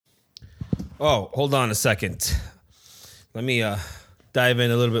Oh, hold on a second. Let me dive in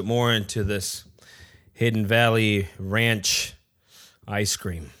a little bit more into this Hidden Valley Ranch ice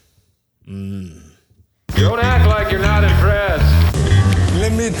cream. Don't act like you're not impressed.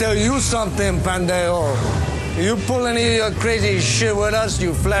 Let me tell you something, Pandeo. You pull any of your crazy shit with us,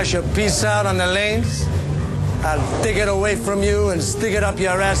 you flash a piece out on the lanes, I'll take it away from you and stick it up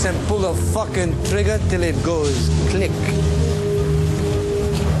your ass and pull the fucking trigger till it goes click.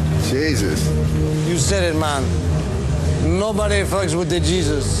 Jesus. You said it, man. Nobody fucks with the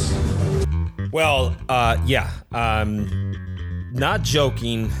Jesus. Well, not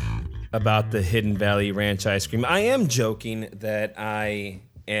joking about the Hidden Valley Ranch ice cream. I am joking that I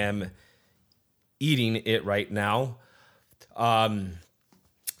am eating it right now. I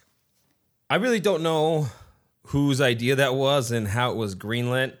really don't know whose idea that was and how it was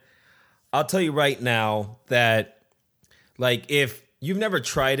greenlit. I'll tell you right now that, like, if you've never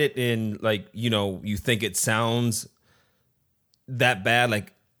tried it and, like, you think it sounds that bad,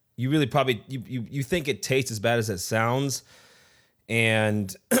 like, you really probably, you think it tastes as bad as it sounds.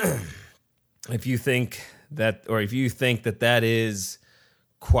 And if you think that that is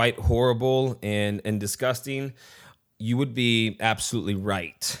quite horrible and disgusting, you would be absolutely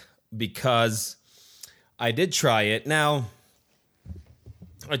right, because I did try it. Now,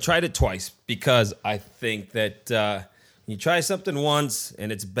 I tried it twice because I think that you try something once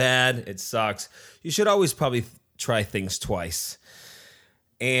and it's bad, it sucks. You should always probably try things twice.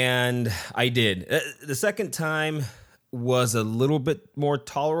 And I did. The second time was a little bit more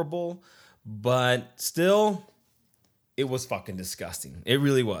tolerable, but still, it was fucking disgusting. It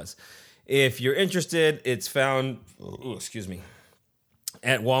really was. If you're interested, it's found,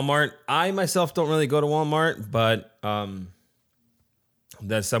 at Walmart. I myself don't really go to Walmart, but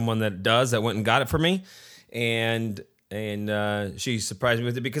there's someone that does that went and got it for me. And she surprised me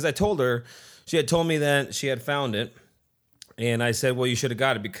with it because I told her, she had told me that she had found it. And I said, well, you should have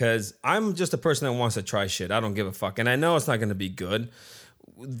got it, because I'm just a person that wants to try shit. I don't give a fuck. And I know it's not going to be good.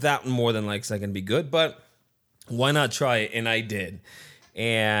 That more than likely it's not going to be good, but why not try it? And I did.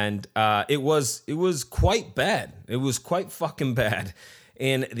 And it was quite bad. It was quite fucking bad.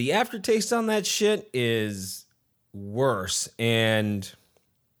 And the aftertaste on that shit is worse. And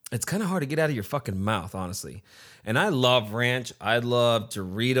it's kind of hard to get out of your fucking mouth, honestly. And I love ranch. I love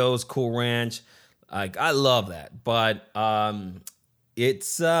Doritos Cool Ranch. Like, I love that, but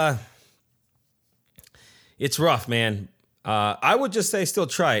it's rough, man. I would just say still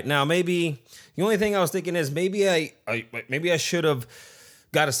try it. Now, maybe the only thing I was thinking is maybe I should have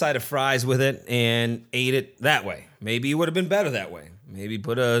got a side of fries with it and ate it that way. Maybe it would have been better that way. Maybe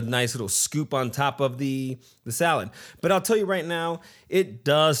put a nice little scoop on top of the salad. But I'll tell you right now, it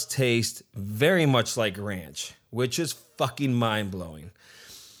does taste very much like ranch, which is fucking mind-blowing.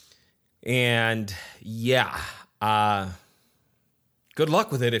 And yeah, good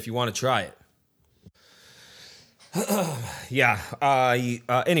luck with it if you want to try it.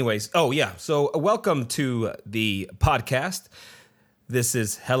 Anyways. Oh yeah. So welcome to the podcast. This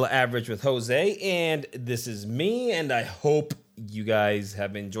is Hella Average with Jose, and this is me, and I hope you guys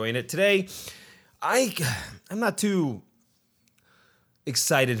have been enjoying it today. I'm not too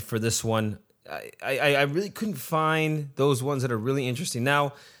excited for this one. I really couldn't find those ones that are really interesting.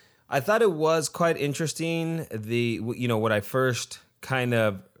 Now, I thought it was quite interesting. When I first kind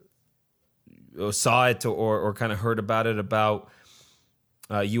of saw it or kind of heard about it, about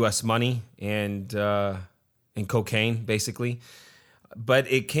U.S. money and cocaine, basically.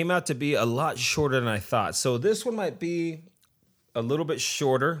 But it came out to be a lot shorter than I thought. So this one might be a little bit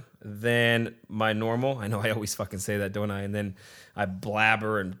shorter than my normal. I know I always fucking say that, don't I? And then I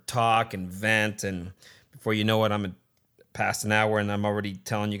blabber and talk and vent, and before you know it, I'm past an hour, and I'm already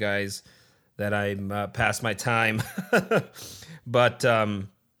telling you guys that I'm past my time. But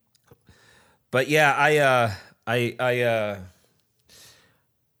yeah, I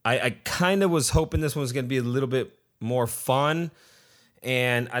kind of was hoping this one was going to be a little bit more fun,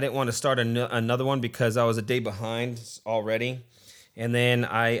 and I didn't want to start another one because I was a day behind already. And then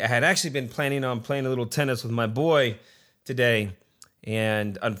I had actually been planning on playing a little tennis with my boy today.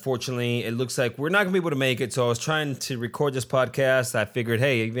 And unfortunately, it looks like we're not going to be able to make it. So I was trying to record this podcast. I figured,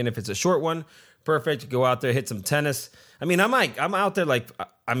 hey, even if it's a short one, perfect. Go out there, hit some tennis. I mean, I'm like Roger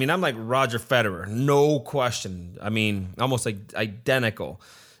Federer, no question. I mean, almost like identical,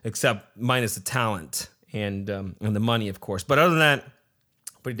 except minus the talent and the money, of course. But other than that,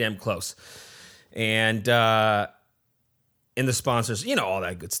 pretty damn close. And in the sponsors, all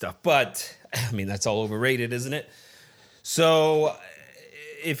that good stuff. But I mean, that's all overrated, isn't it? So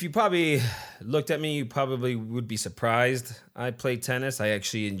if you probably looked at me, you probably would be surprised. I play tennis. I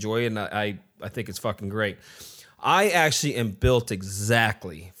actually enjoy it, and I think it's fucking great. I actually am built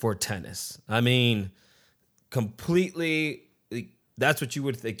exactly for tennis. I mean, completely. That's what you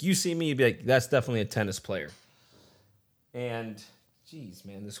would think. You see me, you'd be like, that's definitely a tennis player. And, geez,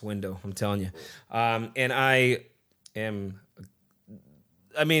 man, this window, I'm telling you. And I am.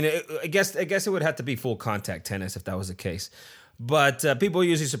 I mean, I guess it would have to be full contact tennis if that was the case. But people are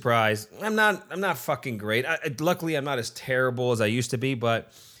usually surprised. I'm not fucking great. Luckily, I'm not as terrible as I used to be.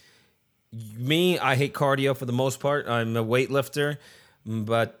 But I hate cardio for the most part. I'm a weightlifter,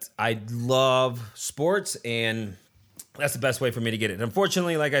 but I love sports, and that's the best way for me to get it.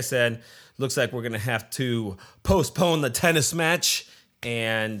 Unfortunately, like I said, looks like we're gonna have to postpone the tennis match,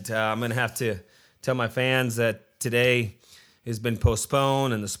 and I'm gonna have to tell my fans that today has been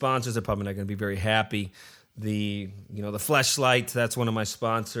postponed, and the sponsors are probably not going to be very happy. The Fleshlight, that's one of my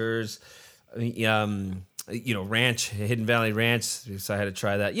sponsors. Ranch, Hidden Valley Ranch, so I had to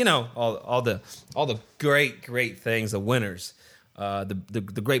try that. All the great things, the winners,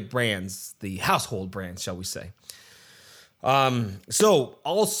 the great brands, the household brands, shall we say. So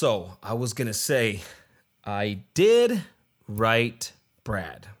also, I was going to say, I did write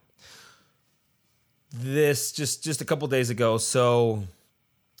Brad. This just a couple days ago, so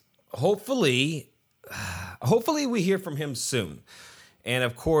hopefully we hear from him soon. And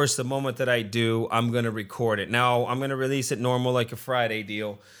of course, the moment that I do, I'm going to record it. Now, I'm going to release it normal like a Friday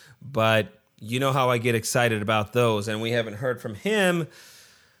deal, but you know how I get excited about those, and we haven't heard from him.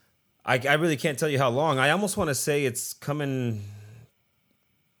 I really can't tell you how long. I almost want to say it's coming.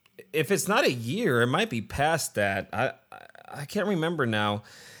 If it's not a year, it might be past that. I can't remember now.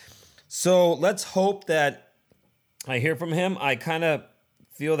 So let's hope that I hear from him. I kind of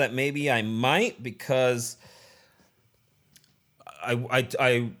feel that maybe I might, because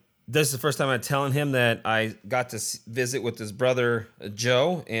I this is the first time I'm telling him that I got to visit with his brother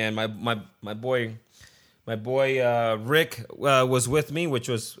Joe, and my boy Rick was with me, which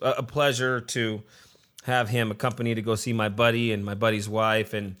was a pleasure to have him accompany to go see my buddy and my buddy's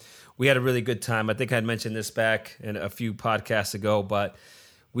wife, and we had a really good time. I think I had mentioned this back in a few podcasts ago, but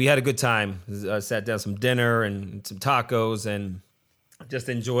we had a good time. Sat down some dinner and some tacos, and just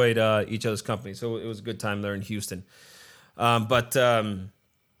enjoyed each other's company. So it was a good time there in Houston. But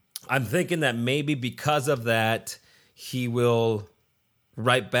I'm thinking that maybe because of that, he will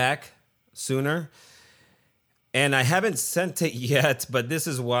write back sooner. And I haven't sent it yet, but this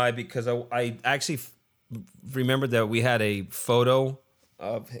is why, because I actually remembered that we had a photo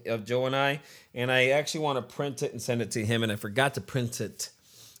of Joe and I actually want to print it and send it to him, and I forgot to print it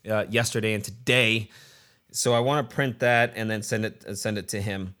yesterday and today. So I want to print that and then send it to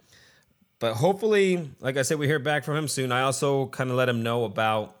him. But hopefully, like I said, we hear back from him soon. I also kind of let him know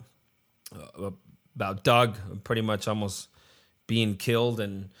about Doug pretty much almost being killed,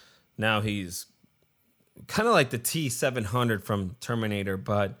 and now he's kind of like the T-700 from Terminator,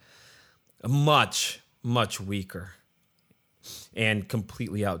 but much, much weaker and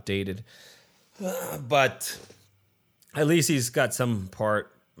completely outdated. But at least he's got some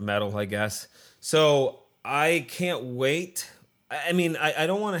part metal, I guess. So I can't wait. I mean, I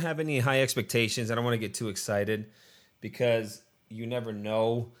don't want to have any high expectations. I don't want to get too excited, because you never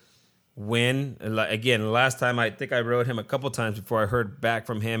know when. Again, last time I think I wrote him a couple times before I heard back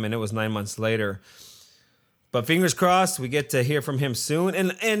from him, and it was 9 months later. But fingers crossed, we get to hear from him soon.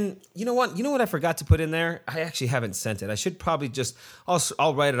 And you know what? You know what I forgot to put in there? I actually haven't sent it. I should probably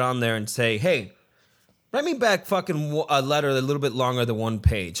I'll write it on there and say, hey, write me back fucking a letter a little bit longer than one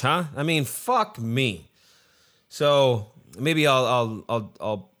page, huh? I mean, fuck me. So maybe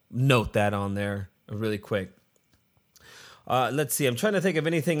I'll note that on there really quick. Let's see. I'm trying to think of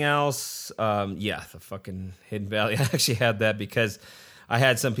anything else. The fucking Hidden Valley. I actually had that because I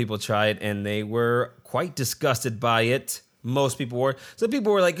had some people try it and they were quite disgusted by it. Most people were. Some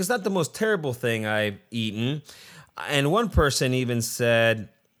people were like, it's not the most terrible thing I've eaten. And one person even said,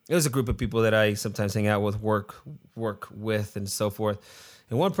 it was a group of people that I sometimes hang out with, work with, and so forth.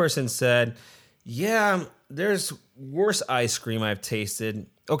 And one person said, yeah, there's worse ice cream I've tasted.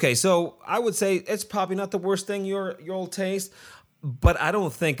 Okay, so I would say it's probably not the worst thing you'll taste, but I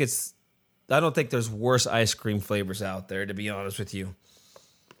don't think there's worse ice cream flavors out there, to be honest with you.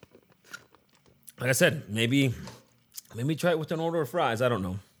 Like I said, maybe try it with an order of fries. I don't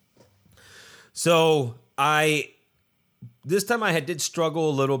know. So this time I did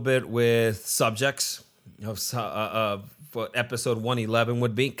struggle a little bit with subjects of what episode 111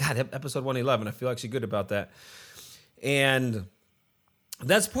 would be. God, episode 111, I feel actually good about that. And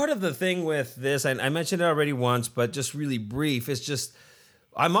that's part of the thing with this. I mentioned it already once, but just really brief. It's just,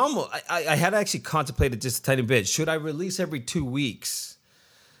 I had actually contemplated just a tiny bit. Should I release every 2 weeks?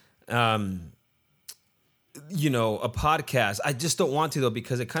 a podcast. I just don't want to, though,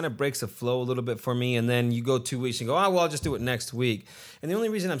 because it kind of breaks the flow a little bit for me. And then you go 2 weeks and go, oh, well, I'll just do it next week. And the only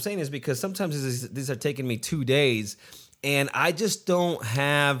reason I'm saying is because sometimes these are taking me 2 days and I just don't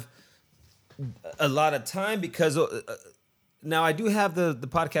have a lot of time because now I do have the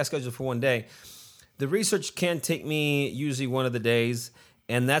podcast scheduled for 1 day. The research can take me usually one of the days,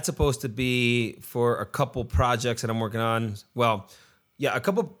 and that's supposed to be for a couple projects that I'm working on. Well, yeah, a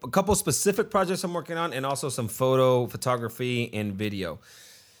couple specific projects I'm working on, and also some photography, and video.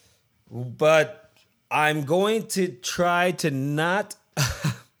 But I'm going to try to not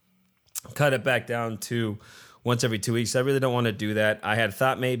cut it back down to once every 2 weeks. I really don't want to do that. I had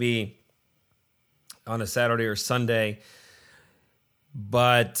thought maybe on a Saturday or Sunday,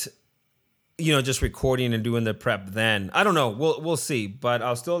 but just recording and doing the prep then. I don't know. We'll see, but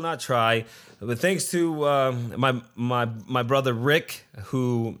I'll still not try. But thanks to my brother Rick,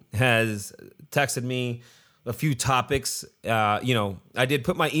 who has texted me a few topics. I did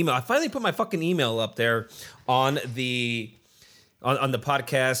put my email. I finally put my fucking email up there on the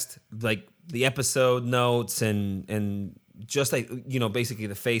podcast, like the episode notes and just like basically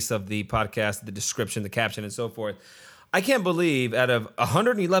the face of the podcast, the description, the caption, and so forth. I can't believe out of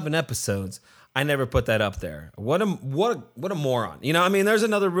 111 episodes, I never put that up there. What a moron. There's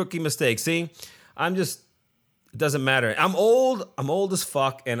another rookie mistake. See, it doesn't matter. I'm old as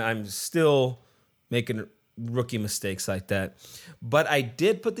fuck, and I'm still making rookie mistakes like that. But I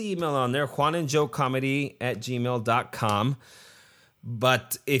did put the email on there, juanandjoecomedy@gmail.com.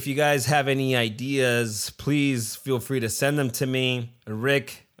 But if you guys have any ideas, please feel free to send them to me.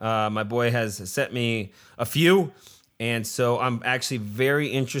 Rick, my boy, has sent me a few. And so I'm actually very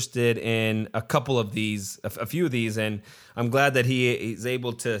interested in a couple of these, a few of these. And I'm glad that he's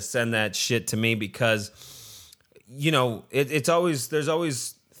able to send that shit to me because, there's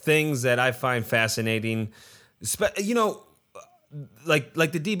always things that I find fascinating. Like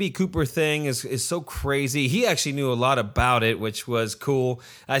the DB Cooper thing is so crazy. He actually knew a lot about it, which was cool.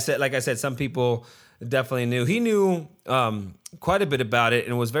 Like I said, some people definitely knew. He knew quite a bit about it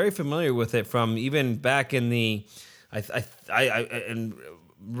and was very familiar with it from even back in the... and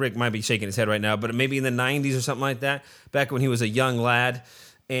Rick might be shaking his head right now, but maybe in the 90s or something like that, back when he was a young lad.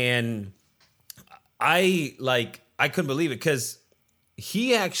 And I couldn't believe it because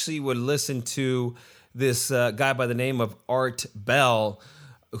he actually would listen to this guy by the name of Art Bell,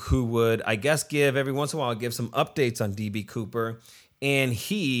 who would, I guess, every once in a while, give some updates on DB Cooper. And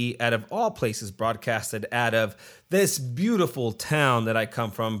he, out of all places, broadcasted out of this beautiful town that I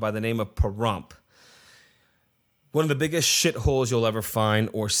come from by the name of Pahrump. One of the biggest shitholes you'll ever find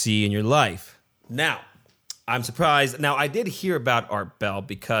or see in your life. Now, I'm surprised. Now, I did hear about Art Bell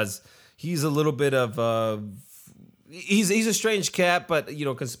because he's a little bit of he's a strange cat, but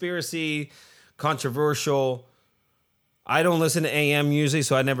conspiracy, controversial. I don't listen to AM usually,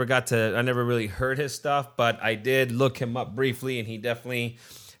 so I never really heard his stuff, but I did look him up briefly, and he definitely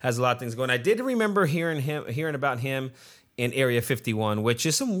has a lot of things going. I did remember hearing about him in Area 51, which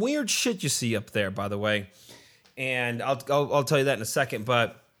is some weird shit you see up there, by the way. And I'll tell you that in a second,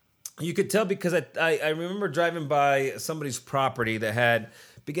 but you could tell because I remember driving by somebody's property that had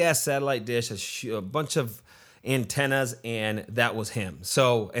big ass satellite dish, a bunch of antennas, and that was him.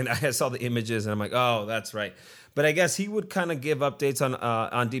 So, and I saw the images, and I'm like, oh, that's right. But I guess he would kind of give updates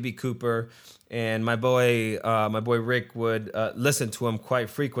on DB Cooper, and my boy Rick would listen to him quite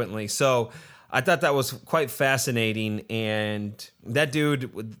frequently. So I thought that was quite fascinating, and that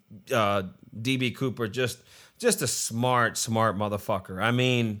dude, DB Cooper, just a smart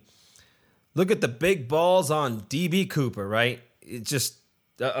motherfucker. Look at the big balls on DB Cooper, right? It's just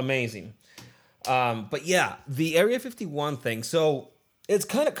amazing. But yeah, the Area 51 thing. So it's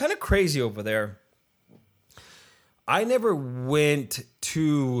kind of crazy over there. I never went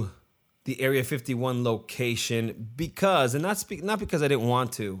to the Area 51 location because, and not because I didn't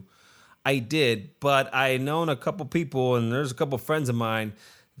want to. I did, but I known a couple people, and there's a couple friends of mine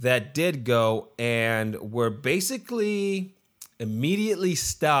that did go and were basically immediately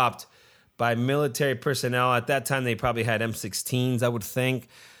stopped by military personnel. At that time, they probably had M16s, I would think,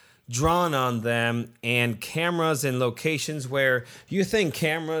 drawn on them, and cameras in locations where you think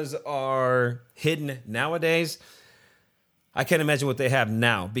cameras are hidden nowadays. I can't imagine what they have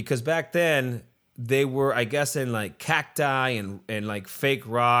now, because back then they were, I guess, in like cacti and like fake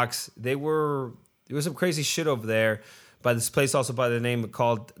rocks. There was some crazy shit over there by this place also by the name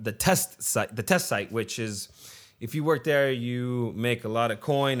called the test site, which is, if you work there, you make a lot of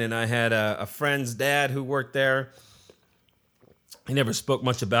coin. And I had a friend's dad who worked there. He never spoke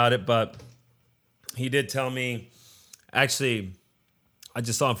much about it, but he did tell me, actually, I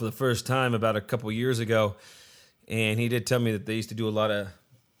just saw him for the first time about a couple years ago, and he did tell me that they used to do a lot of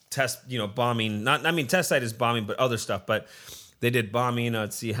test, bombing. Test site is bombing, but other stuff. But they did bombing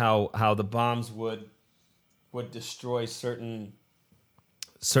to see how the bombs would destroy certain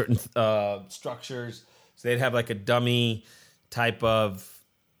structures. So they'd have like a dummy type of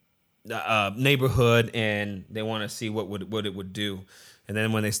neighborhood, and they want to see what it would do. And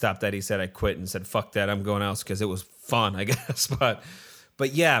then when they stopped that, he said, "I quit," and said, "Fuck that, I'm going else," because it was fun, I guess.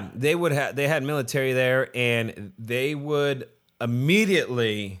 But yeah, they had military there, and they would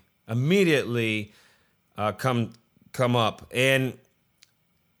immediately come up. And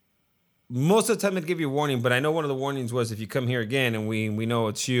most of the time they'd give you a warning, but I know one of the warnings was if you come here again and we know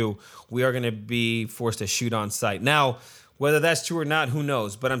it's you, we are going to be forced to shoot on sight. Now, whether that's true or not, who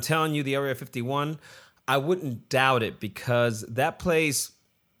knows? But I'm telling you, the Area 51, I wouldn't doubt it, because that place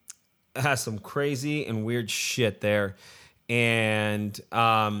has some crazy and weird shit there. And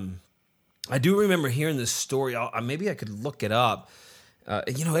I do remember hearing this story. Maybe I could look it up.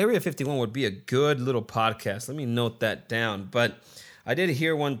 Area 51 would be a good little podcast. Let me note that down. But I did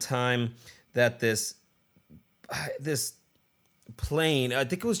hear one time that this plane, I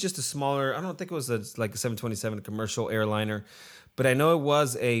think it was just a smaller, I don't think it was like a 727, a commercial airliner, but I know it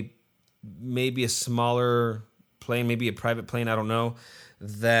was maybe a smaller plane, maybe a private plane, I don't know,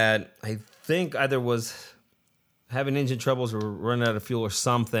 that I think either was having engine troubles or running out of fuel or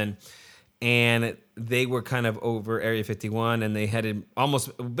something, and they were kind of over Area 51, and they had to almost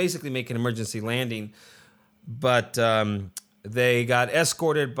basically make an emergency landing, but they got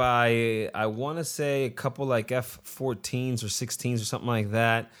escorted by, I want to say, a couple like F-14s or 16s or something like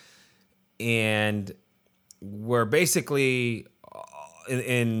that, and were basically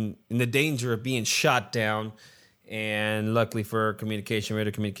in the danger of being shot down. And luckily for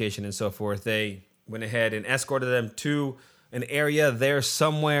radio communication and so forth, they went ahead and escorted them to an area there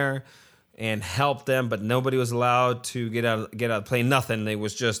somewhere and helped them, but nobody was allowed to get out of the plane. Nothing. They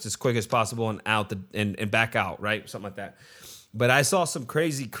was just as quick as possible and out and back out, right? Something like that. But I saw some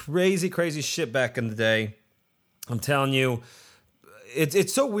crazy shit back in the day. I'm telling you,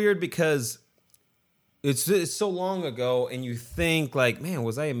 it's so weird because it's so long ago, and you think like, man,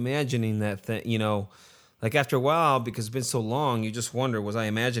 was I imagining that thing? Like after a while, because it's been so long, you just wonder, was I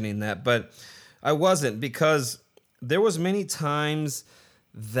imagining that? But I wasn't, because there was many times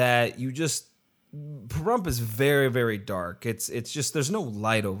that Pahrump is very, very dark. It's just, there's no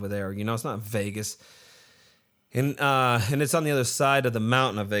light over there. It's not Vegas. And it's on the other side of the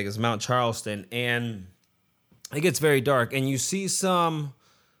mountain of Vegas, Mount Charleston, and it gets very dark, and you see some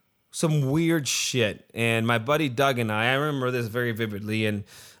weird shit. And my buddy Doug and I remember this very vividly, and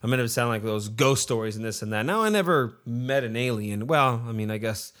I'm going to sound like those ghost stories and this and that. Now, I never met an alien. Well, I mean, I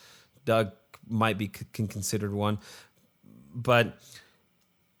guess Doug might be considered one, but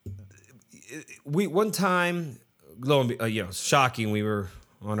one time, shocking, we were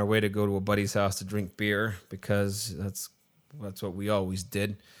on our way to go to a buddy's house to drink beer, because that's what we always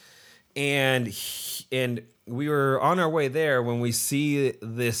did. And we were on our way there when we see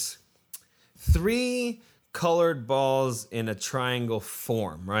this 3 colored balls in a triangle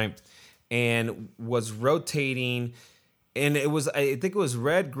form, right? And was rotating, and I think it was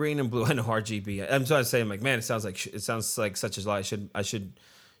red, green, and blue. I know RGB. I'm trying to say, I'm like, man, it sounds like such a lie. I should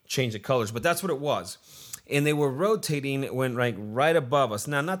change the colors, but that's what it was. And they were rotating. It went right above us.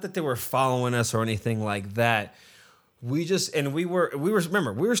 Now, not that they were following us or anything like that. We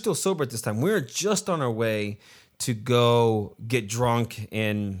were still sober at this time. We were just on our way to go get drunk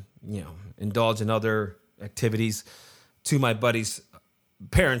and indulge in other activities to my buddy's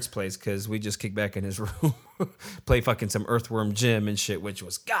parents' place, because we just kicked back in his room, play fucking some Earthworm Jim and shit, which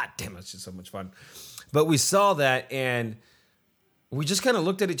was, goddamn, it's just so much fun. But we saw that, and we just kind of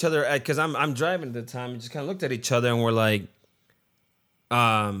looked at each other, because I'm driving at the time. We just kind of looked at each other, and we're like,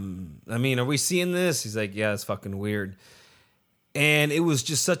 are we seeing this? He's like, yeah, it's fucking weird. And it was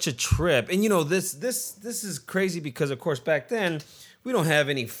just such a trip. And this is crazy, because of course back then we don't have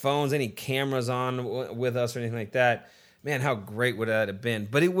any phones, any cameras on with us or anything like that. Man, how great would that have been?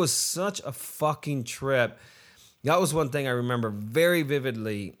 But it was such a fucking trip. That was one thing I remember very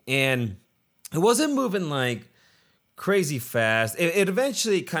vividly. And it wasn't moving like crazy fast. It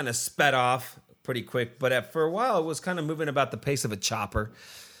eventually kind of sped off pretty quick, but for a while it was kind of moving about the pace of a chopper.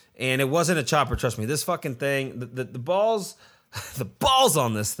 And it wasn't a chopper, trust me. This fucking thing, the balls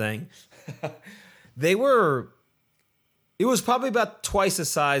on this thing, it was probably about twice the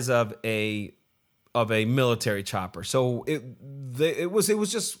size of a military chopper. So it was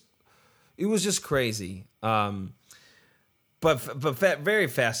just crazy. But very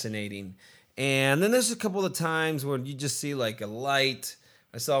fascinating. And then there's a couple of times where you just see like a light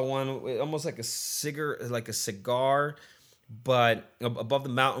I saw one almost like a cigar, but above the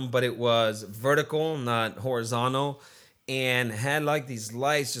mountain, but it was vertical, not horizontal, and had like these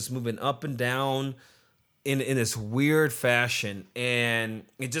lights just moving up and down in this weird fashion. And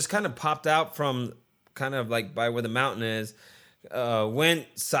it just kind of popped out from kind of like by where the mountain is, went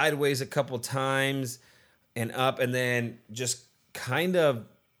sideways a couple times and up, and then just kind of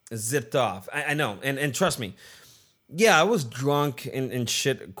zipped off. I know, and trust me, yeah, I was drunk and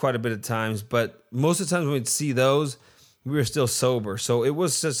shit quite a bit of times, but most of the times when we'd see those, we were still sober. So it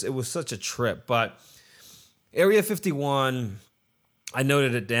was such a trip. But Area 51, I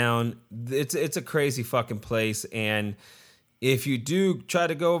noted it down. It's a crazy fucking place, and if you do try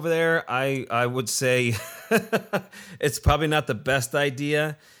to go over there, I would say it's probably not the best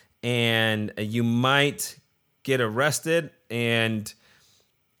idea, and you might get arrested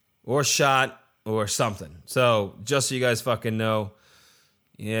or shot or something. So just so you guys fucking know,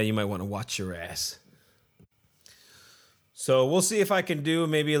 yeah, you might want to watch your ass. So we'll see if I can do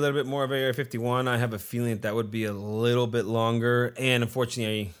maybe a little bit more of Area 51. I have a feeling that would be a little bit longer. And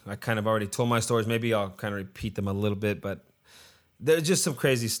unfortunately, I kind of already told my stories. Maybe I'll kind of repeat them a little bit, but there's just some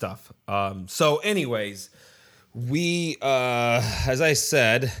crazy stuff. So anyways, we, as I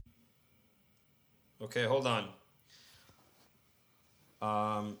said, okay, hold on.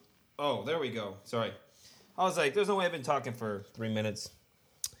 Oh, there we go. Sorry. I was like, there's no way I've been talking for 3 minutes.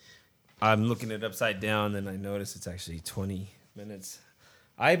 I'm looking at it upside down, and I notice it's actually 20 minutes.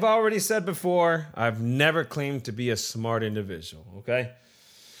 I've already said before, I've never claimed to be a smart individual, okay?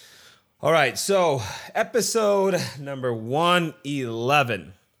 All right, so episode number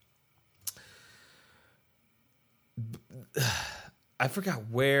 111. I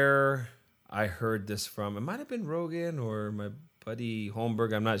forgot where I heard this from. It might have been Rogan or my buddy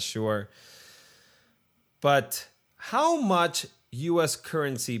Holmberg, I'm not sure. But how much U.S.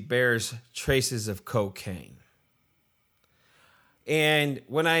 currency bears traces of cocaine? And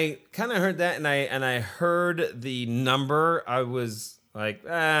when I kind of heard that and I heard the number, I was like,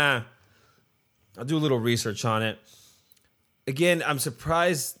 I'll do a little research on it. Again, I'm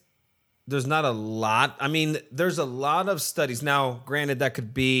surprised there's not a lot. I mean, there's a lot of studies. Now, granted, that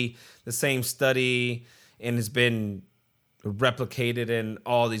could be the same study and has been replicated in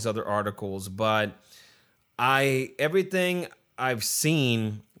all these other articles, but everything I've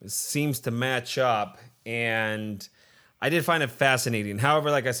seen seems to match up, and I did find it fascinating. However,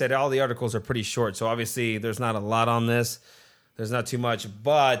 like I said, all the articles are pretty short, so obviously there's not a lot on this. There's not too much,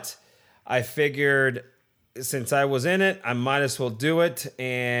 but I figured since I was in it, I might as well do it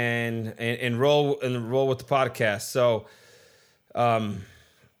and roll with the podcast. So,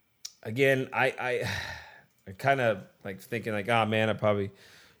 again, I kind of like thinking like, oh man, I probably,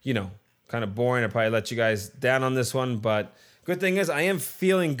 kind of boring. I probably let you guys down on this one, but good thing is I am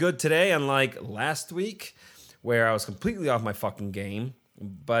feeling good today, unlike last week where I was completely off my fucking game.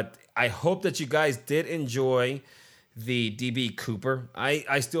 But I hope that you guys did enjoy the DB Cooper.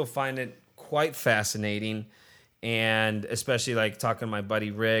 I still find it quite fascinating, and especially like talking to my buddy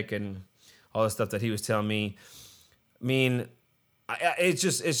Rick and all the stuff that he was telling me. I mean,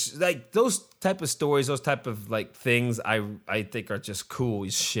 it's like those type of stories, those type of like things I think are just cool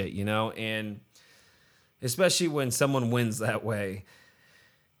as shit, and especially when someone wins that way.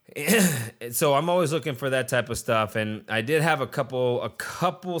 So I'm always looking for that type of stuff, and I did have a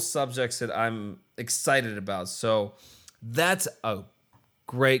couple subjects that I'm excited about. So that's a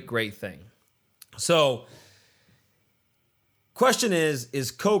great thing. So question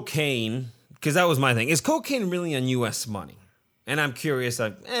is cocaine, because that was my thing. Is cocaine really on U.S. money? And I'm curious,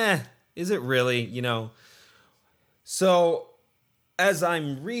 like, is it really, So as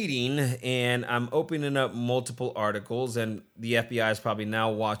I'm reading and I'm opening up multiple articles, and the FBI is probably now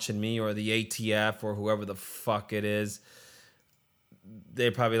watching me, or the ATF, or whoever the fuck it is,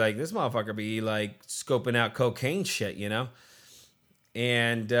 they're probably like, this motherfucker be like scoping out cocaine shit,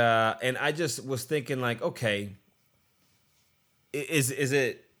 And I just was thinking like, okay, is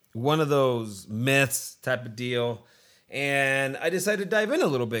it one of those myths type of deal? And I decided to dive in a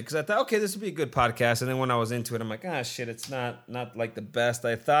little bit because I thought, okay, this would be a good podcast. And then when I was into it, I'm like, shit, it's not like the best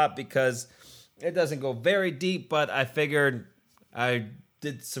I thought, because it doesn't go very deep. But I figured I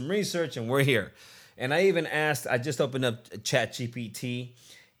did some research and we're here. And I even asked, I just opened up ChatGPT,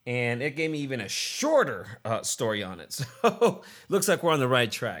 and it gave me even a shorter story on it. So looks like we're on the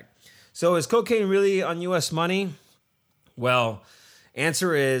right track. So is cocaine really on U.S. money? Well,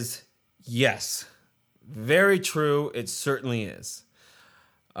 answer is yes. Very true. It certainly is.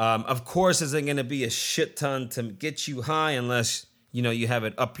 Of course, isn't going to be a shit ton to get you high unless, you have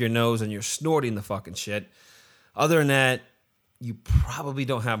it up your nose and you're snorting the fucking shit. Other than that, you probably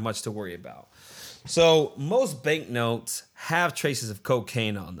don't have much to worry about. So most banknotes have traces of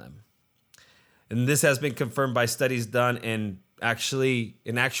cocaine on them. And this has been confirmed by studies done in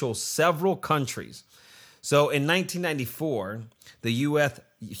actual several countries. So in 1994, the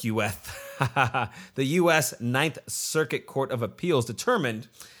U.S. Ninth Circuit Court of Appeals determined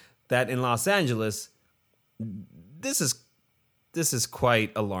that in Los Angeles, this is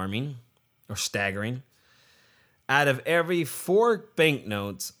quite alarming or staggering. Out of every 4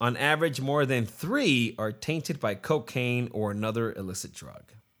 banknotes, on average, more than 3 are tainted by cocaine or another illicit drug.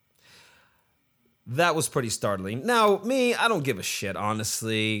 That was pretty startling. Now, me, I don't give a shit,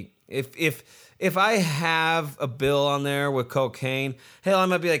 honestly. If I have a bill on there with cocaine, hell, I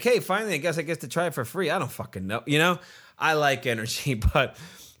might be like, hey, finally, I guess I get to try it for free. I don't fucking know. You know, I like energy, but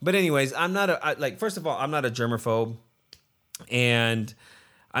anyways, first of all, I'm not a germaphobe, and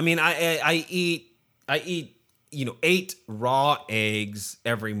I mean, I eat 8 raw eggs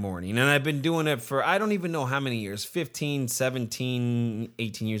every morning. And I've been doing it for, I don't even know how many years, 15, 17,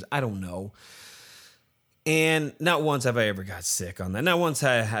 18 years. I don't know. And not once have I ever got sick on that. Not once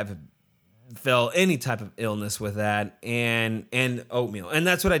have felt any type of illness with that and oatmeal. And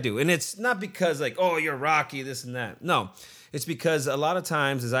that's what I do. And it's not because like, oh, you're Rocky, this and that. No, it's because a lot of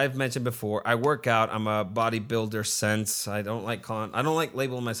times, as I've mentioned before, I work out. I'm a bodybuilder sense. I don't like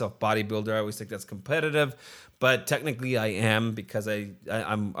labeling myself bodybuilder. I always think that's competitive. But technically I am because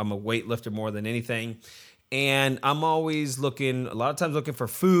I'm a weightlifter more than anything. And I'm always a lot of times looking for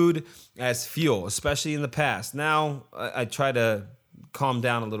food as fuel, especially in the past. Now I try to calm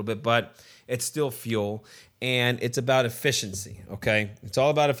down a little bit, but it's still fuel. And it's about efficiency, okay? It's all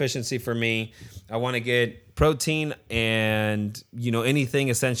about efficiency for me. I want to get protein and, anything,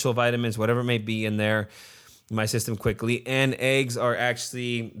 essential vitamins, whatever it may be in there, in my system quickly. And eggs are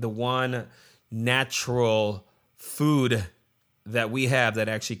actually the one natural food that we have that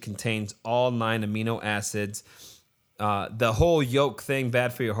actually contains all 9 amino acids. The whole yolk thing,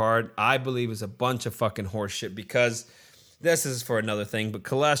 bad for your heart, I believe is a bunch of fucking horseshit because this is for another thing. But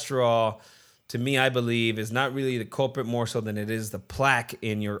cholesterol, to me, I believe, is not really the culprit more so than it is the plaque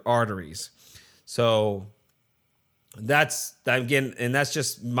in your arteries. So that's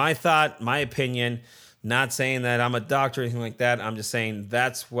just my thought, my opinion. Not saying that I'm a doctor or anything like that. I'm just saying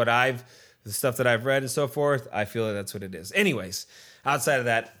that's what the stuff that I've read and so forth, I feel like that's what it is. Anyways, outside of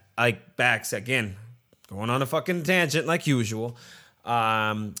that, backs again, going on a fucking tangent like usual.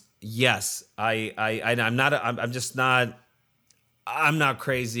 Yes, I'm not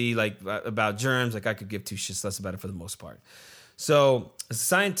crazy like about germs. Like I could give 2 shits less about it for the most part. So the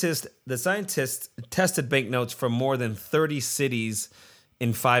scientists tested banknotes from more than 30 cities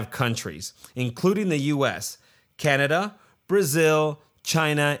in 5 countries, including the U.S., Canada, Brazil,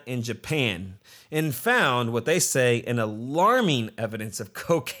 China, and Japan, and found what they say an alarming evidence of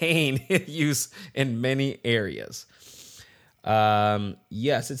cocaine use in many areas.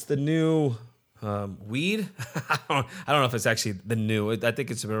 Yes, it's the new weed. I don't know if it's actually the new. I think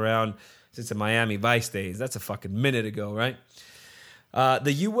it's been around since the Miami Vice days. That's a fucking minute ago, right?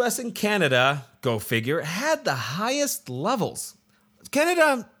 The U.S. and Canada, go figure, had the highest levels.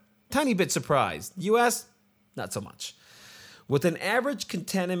 Canada, tiny bit surprised. U.S., not so much. With an average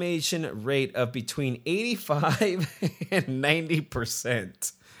contamination rate of between 85 and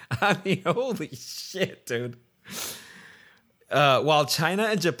 90%. I mean, holy shit, dude. While China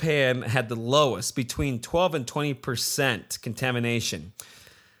and Japan had the lowest, between 12 and 20% contamination.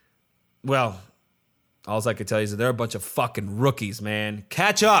 Well, all I can tell you is that they're a bunch of fucking rookies, man.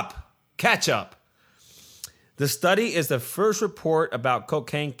 Catch up. The study is the first report about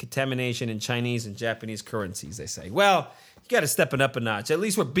cocaine contamination in Chinese and Japanese currencies, they say. Well, you got to step it up a notch. At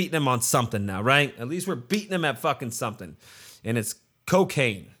least we're beating them on something now, right? At least we're beating them at fucking something. And it's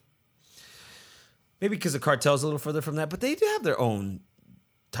cocaine. Maybe because the cartel's a little further from that, but they do have their own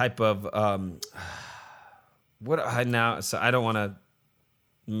type of so I don't want to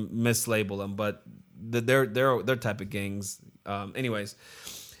mislabel them, but their type of gangs. Anyways,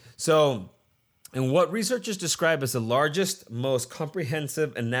 so in what researchers describe as the largest, most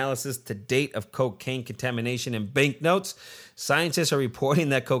comprehensive analysis to date of cocaine contamination in banknotes, scientists are reporting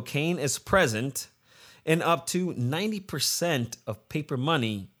that cocaine is present in up to 90% of paper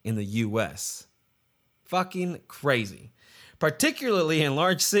money in the U.S. Fucking crazy. Particularly in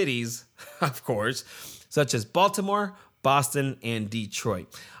large cities, of course, such as Baltimore, Boston, and Detroit.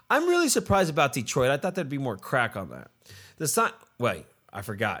 I'm really surprised about Detroit. I thought there'd be more crack on that. Wait, I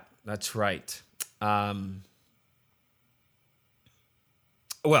forgot. That's right. Well,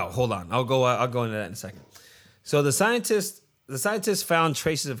 hold on. I'll go into that in a second. So the scientists the scientists found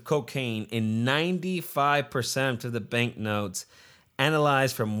traces of cocaine in 95% of the banknotes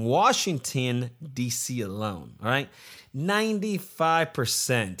analyzed from Washington, D.C. alone. All right?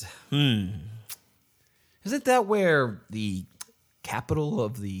 95%. Isn't that where the capital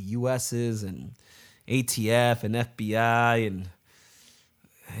of the U.S. is, and ATF and FBI, and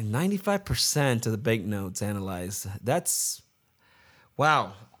 95% of the banknotes analyzed? That's,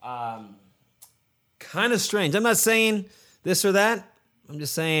 wow. Kind of strange. I'm not saying this or that. I'm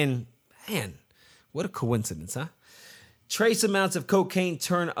just saying, man, what a coincidence, huh? Trace amounts of cocaine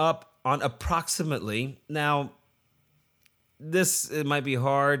turn up on approximately, now, it might be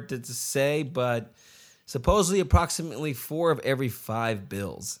hard to say, but supposedly approximately 4 of every 5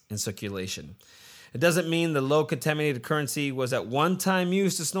 bills in circulation. It doesn't mean the low contaminated currency was at one time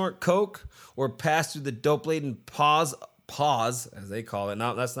used to snort coke or passed through the dope-laden pause, as they call it.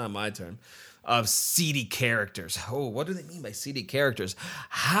 No, that's not my term. Of seedy characters. Oh, what do they mean by seedy characters?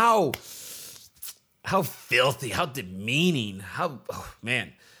 How filthy, how demeaning,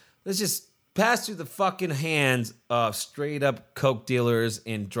 man. Let's just pass through the fucking hands of straight up coke dealers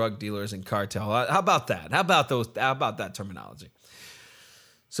and drug dealers and cartel. How about that? How about that terminology?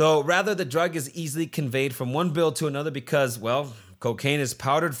 So rather, the drug is easily conveyed from one bill to another because, well, cocaine is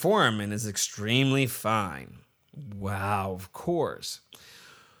powdered form and is extremely fine. Wow, of course.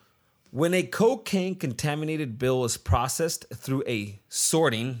 When a cocaine-contaminated bill is processed through a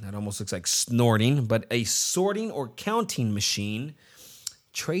sorting, that almost looks like snorting, but a sorting or counting machine,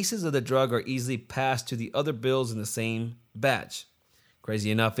 traces of the drug are easily passed to the other bills in the same batch.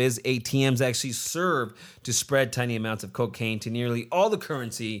 Crazy enough is ATMs actually serve to spread tiny amounts of cocaine to nearly all the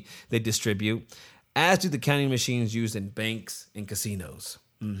currency they distribute, as do the counting machines used in banks and casinos.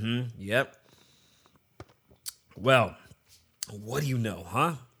 Yep. Well, what do you know,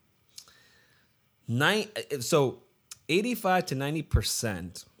 huh? So 85 to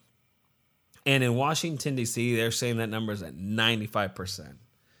 90%, and in Washington, D.C., they're saying that number is at 95%.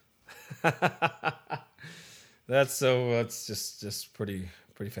 That's just pretty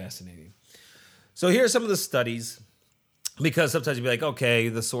fascinating. So here are some of the studies, because sometimes you'd be like, okay,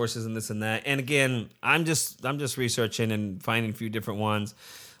 the sources and this and that. And again, I'm just researching and finding a few different ones.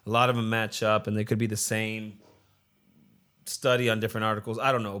 A lot of them match up, and they could be the same study on different articles.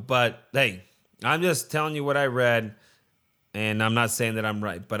 I don't know, but hey, I'm just telling you what I read, and I'm not saying that I'm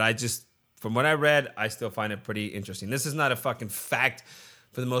right, but from what I read, I still find it pretty interesting. This is not a fucking fact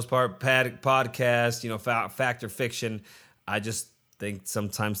for the most part, podcast, fact or fiction. I just think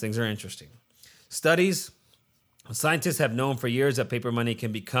sometimes things are interesting. Studies. Scientists have known for years that paper money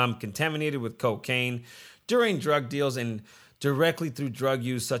can become contaminated with cocaine during drug deals and directly through drug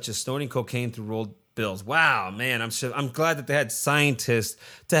use, such as snorting cocaine through rolled bills. Wow, man, I'm glad that they had scientists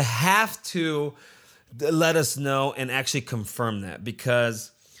to have to let us know and actually confirm that,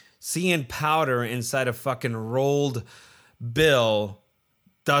 because seeing powder inside a fucking rolled bill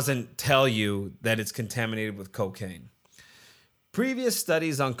doesn't tell you that it's contaminated with cocaine. Previous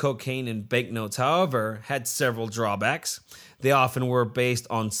studies on cocaine in banknotes, however, had several drawbacks. They often were based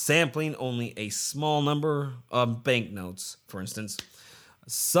on sampling only a small number of banknotes, for instance.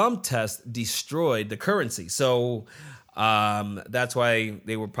 Some tests destroyed the currency. So that's why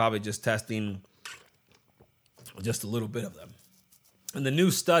they were probably just testing just a little bit of them. In the new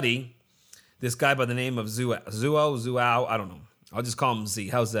study, this guy by the name of Zhuo, I don't know. I'll just call him Z.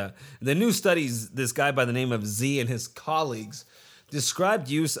 How's that? In the new studies, this guy by the name of Z and his colleagues described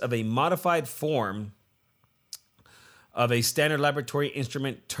use of a modified form of a standard laboratory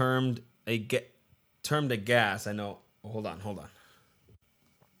instrument termed a gas. I know. Hold on.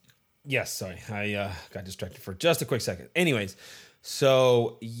 Yes, sorry. I got distracted for just a quick second. Anyways,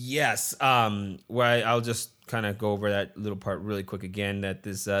 so yes, where I'll just kind of go over that little part really quick again, that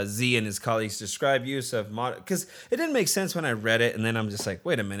this Z and his colleagues describe use of because it didn't make sense when I read it, and then I'm just like,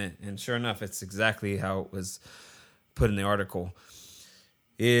 wait a minute, and sure enough, it's exactly how it was put in the article.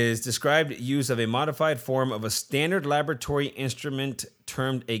 Is described use of a modified form of a standard laboratory instrument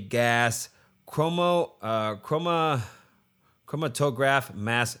termed a gas chromatograph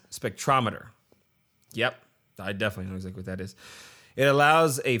mass spectrometer. Yep, I definitely know exactly what that is. It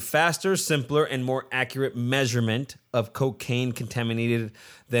allows a faster, simpler, and more accurate measurement of cocaine contaminated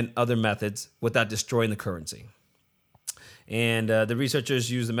than other methods without destroying the currency. And the researchers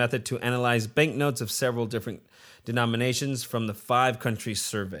used the method to analyze banknotes of several different denominations from the 5 countries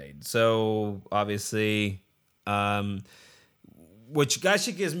surveyed. So obviously, which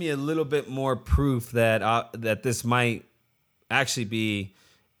actually gives me a little bit more proof that this might actually be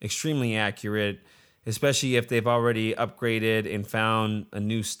extremely accurate, especially if they've already upgraded and found a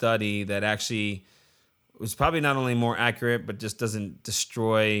new study that actually was probably not only more accurate, but just doesn't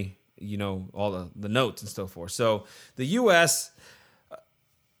destroy, all the notes and so forth. So the U.S.,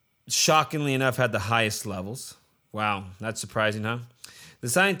 shockingly enough, had the highest levels. Wow, that's surprising, huh? The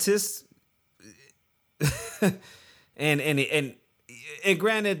scientists, and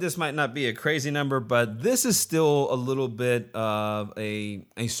granted, this might not be a crazy number, but this is still a little bit of a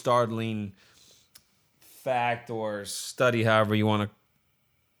startling fact or study, however you want to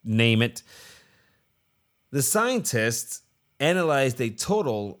name it. The scientists analyzed a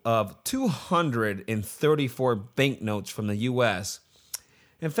total of 234 banknotes from the U.S.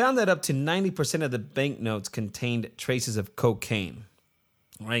 and found that up to 90% of the banknotes contained traces of cocaine.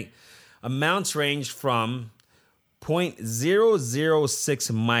 Right? Amounts ranged from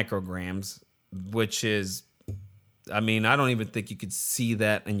 0.006 micrograms, which is, I don't even think you could see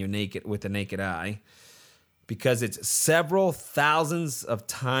that with the naked eye, because it's several thousands of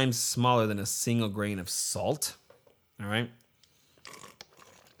times smaller than a single grain of salt. All right?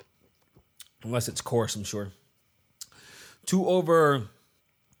 Unless it's coarse, I'm sure. To over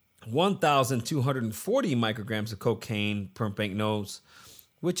 1,240 micrograms of cocaine per banknotes,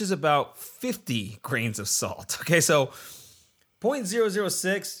 which is about 50 grains of salt. Okay, so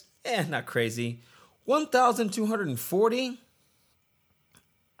 0.006, not crazy. 1,240,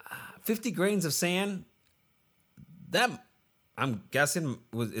 50 grains of sand. That, I'm guessing,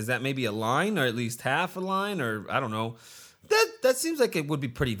 is that maybe a line, or at least half a line, or I don't know. That seems like it would be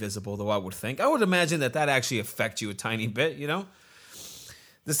pretty visible, though, I would think. I would imagine that actually affects you a tiny bit,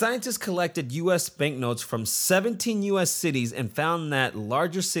 The scientists collected U.S. banknotes from 17 U.S. cities and found that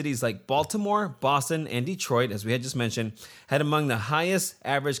larger cities like Baltimore, Boston, and Detroit, as we had just mentioned, had among the highest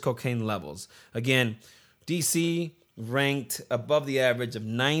average cocaine levels. Again, D.C. ranked above the average of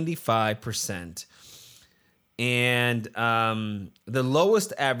 95%. And the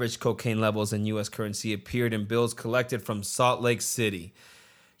lowest average cocaine levels in U.S. currency appeared in bills collected from Salt Lake City.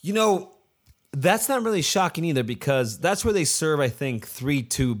 That's not really shocking either, because that's where they serve, I think,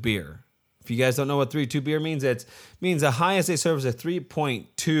 3.2 beer. If you guys don't know what 3.2 beer means, it means the highest they serve is a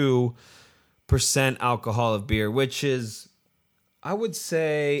 3.2% alcohol of beer, which is, I would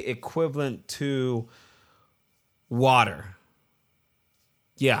say, equivalent to water.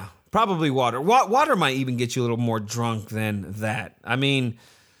 Yeah, probably water. Water might even get you a little more drunk than that. I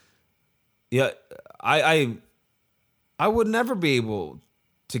would never be able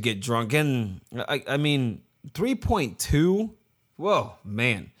to get drunk. And 3.2, whoa,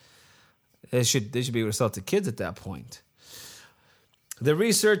 man. They should be able to sell it to kids at that point. The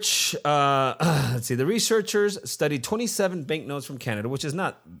researchers studied 27 banknotes from Canada, which is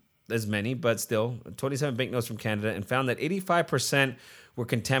not as many, but still 27 banknotes from Canada, and found that 85% were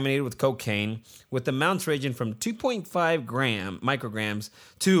contaminated with cocaine, with amounts ranging from 2.5 micrograms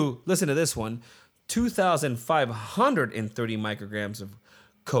to, listen to this one, 2,530 micrograms of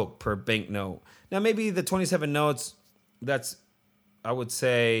coke per banknote. Now, maybe the 27 notes, that's, I would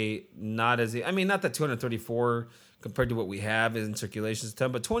say, not that 234 compared to what we have in circulation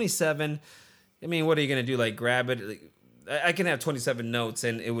system, but 27, what are you going to do? Like, grab it? I can have 27 notes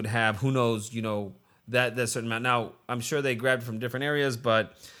and it would have, who knows, that certain amount. Now, I'm sure they grabbed from different areas,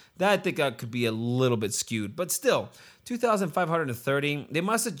 but that, I think, could be a little bit skewed. But still, 2,530, they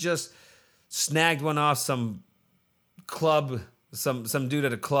must have just snagged one off some club, some dude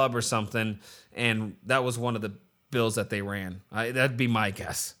at a club or something, and that was one of the bills that they ran. That'd be my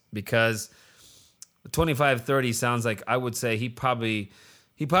guess, because 2530 sounds like, I would say he probably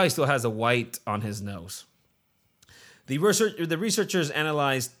still has a white on his nose. The researchers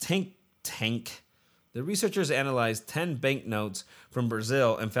analyzed 10 banknotes from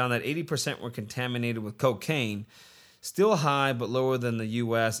Brazil and found that 80% were contaminated with cocaine, still high but lower than the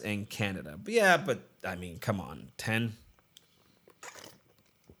U.S. and Canada. But come on, 10.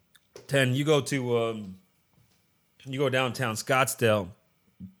 You go downtown Scottsdale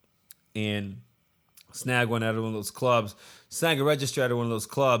and snag one out of one of those clubs, snag a register out of one of those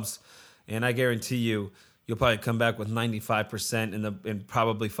clubs, and I guarantee you'll probably come back with 95% and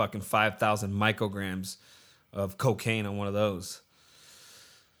probably fucking 5,000 micrograms of cocaine on one of those.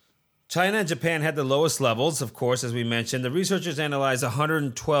 China and Japan had the lowest levels, of course, as we mentioned. The researchers analyzed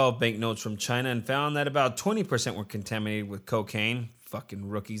 112 banknotes from China and found that about 20% were contaminated with cocaine. Fucking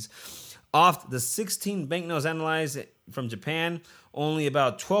rookies. Off the 16 banknotes analyzed from Japan, only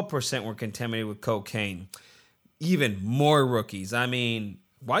about 12% were contaminated with cocaine. Even more rookies. Why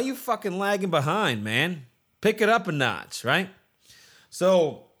are you fucking lagging behind, man? Pick it up a notch, right?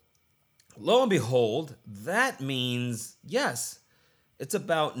 So, lo and behold, that means, yes, it's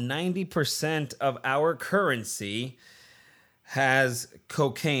about 90% of our currency has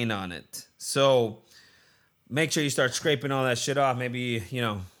cocaine on it. So, make sure you start scraping all that shit off. Maybe,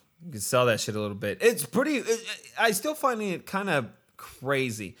 you can sell that shit a little bit. It's pretty, I still find it kind of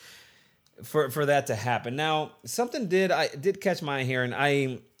crazy for that to happen. Now, something did catch my eye here, and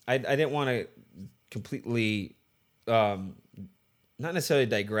I didn't want to completely, not necessarily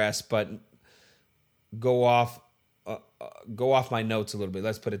digress, but go off my notes a little bit.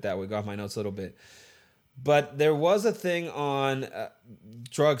 Let's put it that way. Go off my notes a little bit. But there was a thing on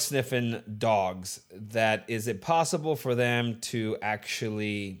drug sniffing dogs that is it possible for them to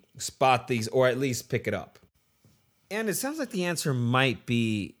actually spot these or at least pick it up? And it sounds like the answer might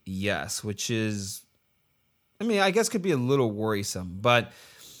be yes, which is, I guess could be a little worrisome. But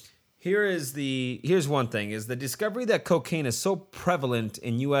here's one thing, is the discovery that cocaine is so prevalent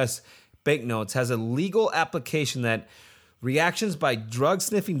in U.S. banknotes has a legal application that reactions by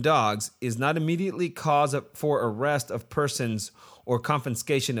drug-sniffing dogs is not immediately cause for arrest of persons or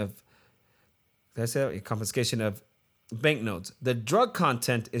confiscation of banknotes. The drug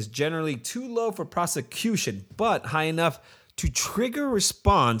content is generally too low for prosecution, but high enough to trigger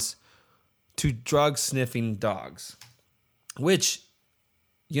response to drug-sniffing dogs. Which,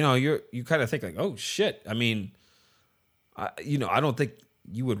 you kind of think like, oh shit. I don't think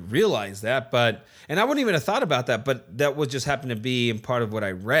you would realize that, and I wouldn't even have thought about that, but that would just happen to be part of what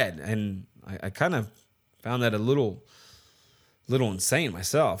I read, and I kind of found that a little insane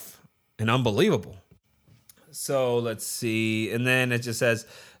myself, and unbelievable. So let's see, and then it just says,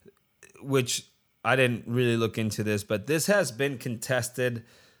 which I didn't really look into this, but this has been contested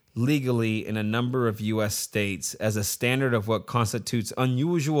legally in a number of U.S. states as a standard of what constitutes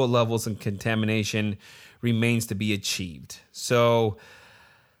unusual levels of contamination remains to be achieved. So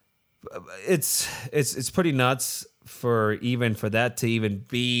it's pretty nuts for that to even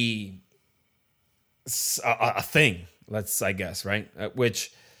be a thing. I guess, right?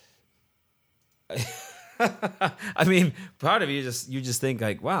 Which, part of you just think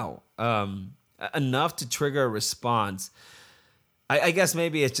like, wow, enough to trigger a response. I guess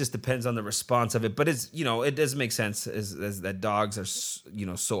maybe it just depends on the response of it, but it's it does make sense as that dogs are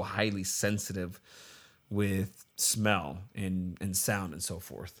so highly sensitive with smell and sound and so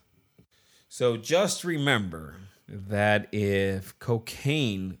forth. So just remember that if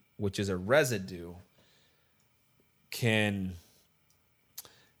cocaine, which is a residue, can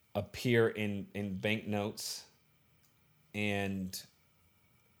appear in banknotes, and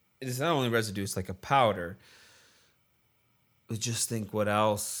it is not only residue, it's like a powder. Just think what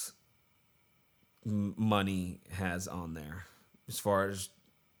else money has on there as far as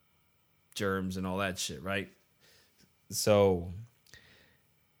germs and all that shit, right? So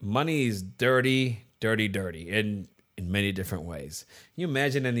money is dirty in many different ways. Can you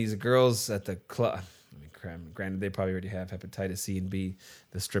imagine these girls at the club? Granted, they probably already have hepatitis C and B,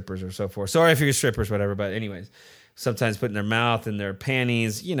 the strippers or so forth. Sorry if you're strippers, whatever. But anyways, sometimes putting their mouth in their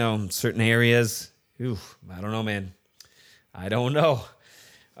panties, certain areas. Oof, I don't know, man. I don't know.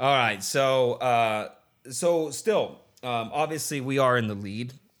 All right, so still, obviously we are in the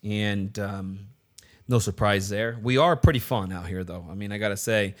lead, and no surprise there. We are pretty fun out here, though. I gotta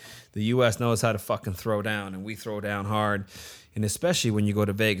say, the U.S. knows how to fucking throw down, and we throw down hard, and especially when you go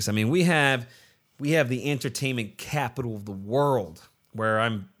to Vegas. We have the entertainment capital of the world, where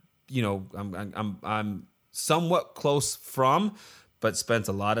I'm somewhat close from, but spent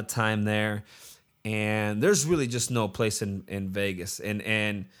a lot of time there. And there's really just no place in Vegas.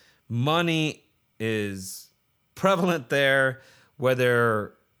 And money is prevalent there,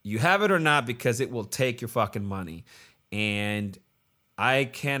 whether you have it or not, because it will take your fucking money. And I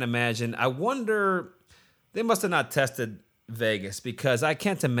can't imagine. I wonder, they must have not tested Vegas, because I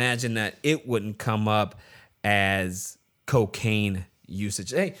can't imagine that it wouldn't come up as cocaine usage.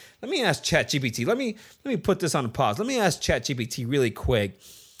 Hey, let me ask ChatGPT. Let me put this on a pause. Let me ask ChatGPT really quick.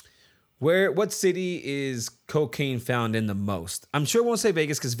 What city is cocaine found in the most? I'm sure it won't say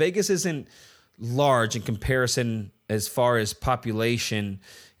Vegas, because Vegas isn't large in comparison as far as population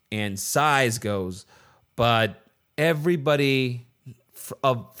and size goes. But everybody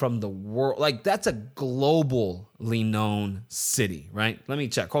from the world, like, that's a globally known city, right? Let me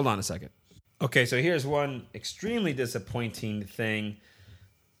check. Hold on a second. Okay, so here's one extremely disappointing thing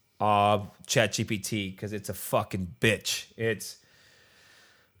of ChatGPT, because it's a fucking bitch.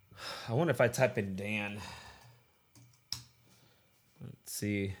 I wonder if I type in Dan. Let's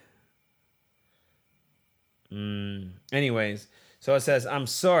see. Anyways, so it says, I'm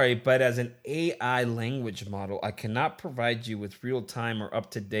sorry, but as an AI language model, I cannot provide you with real-time or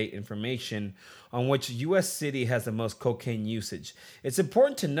up-to-date information on which U.S. city has the most cocaine usage. It's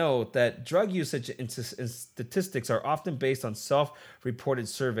important to note that drug usage and statistics are often based on self-reported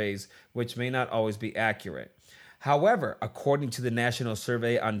surveys, which may not always be accurate. However, according to the National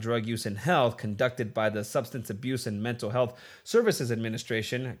Survey on Drug Use and Health conducted by the Substance Abuse and Mental Health Services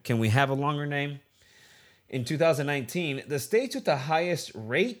Administration, can we have a longer name? In 2019, the states with the highest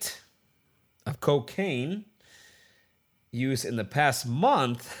rate of cocaine use in the past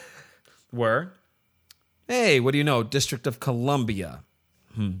month were, hey, what do you know? District of Columbia.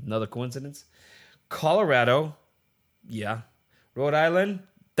 Another coincidence? Colorado. Yeah. Rhode Island.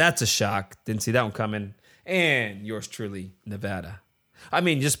 That's a shock. Didn't see that one coming. And yours truly, Nevada. I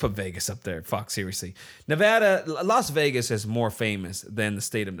mean, just put Vegas up there. Fuck, seriously. Nevada, Las Vegas is more famous than the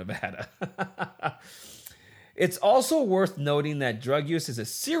state of Nevada. It's also worth noting that drug use is a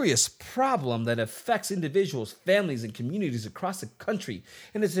serious problem that affects individuals, families, and communities across the country.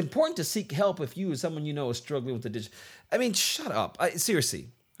 And it's important to seek help if you or someone you know is struggling with addiction. I mean, shut up. Seriously.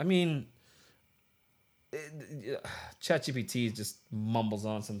 I mean, ChatGPT just mumbles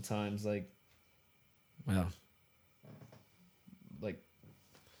on sometimes. Like a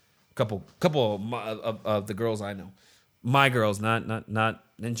couple of the girls I know. My girls, not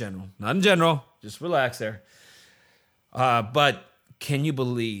in general. Not in general. Just relax there. But can you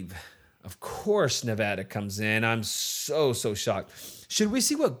believe? Of course, Nevada comes in. I'm so shocked. Should we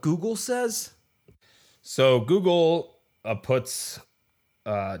see what Google says? So Google puts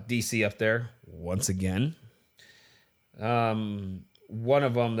DC up there once again. One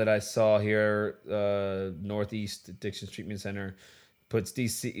of them that I saw here, Northeast Addiction Treatment Center, puts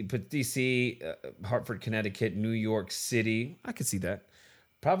DC, Hartford, Connecticut, New York City. I could see that.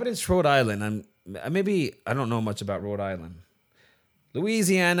 Providence, Rhode Island. I don't know much about Rhode Island.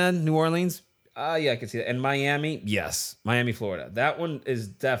 Louisiana, New Orleans. Yeah, I can see that. And Miami, yes, Miami, Florida. That one is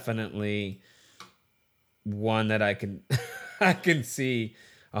definitely one that I can I can see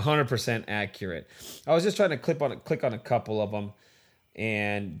 100% accurate. I was just trying to click on a couple of them,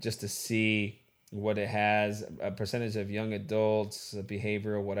 and just to see what it has, a percentage of young adults,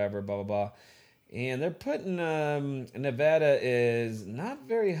 behavior, whatever, blah blah blah. And they're putting Nevada is not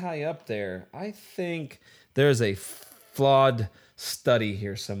very high up there. I think there's a flawed study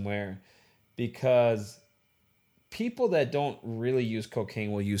here somewhere, because people that don't really use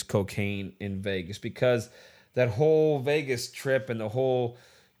cocaine will use cocaine in Vegas, because that whole Vegas trip and the whole,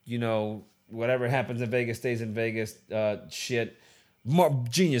 whatever happens in Vegas stays in Vegas shit.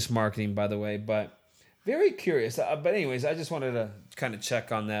 Genius marketing, by the way, but very curious. But anyways, I just wanted to kind of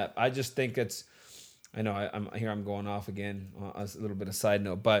check on that. I just think it's, I know I'm going off again, a little bit of side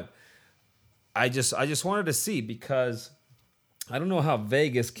note, but I just wanted to see, because I don't know how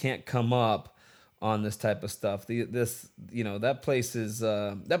Vegas can't come up on this type of stuff. That place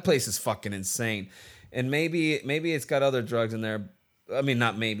is fucking insane. And maybe it's got other drugs in there. I mean,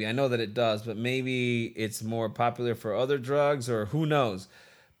 not maybe. I know that it does, but maybe it's more popular for other drugs, or who knows.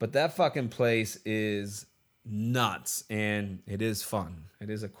 But that fucking place is nuts, and it is fun. It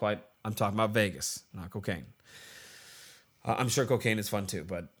is I'm talking about Vegas, not cocaine. I'm sure cocaine is fun too,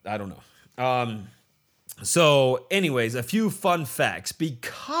 but I don't know. So anyways, a few fun facts,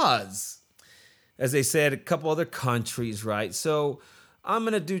 because, as they said, a couple other countries, right? So I'm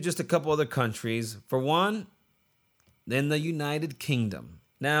going to do just a couple other countries. For one, then the United Kingdom.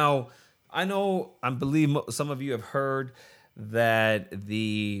 Now, I believe some of you have heard that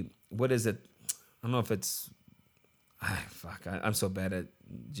what is it? I don't know if it's, I'm so bad at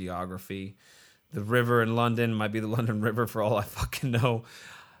geography. The river in London might be the London River for all I fucking know.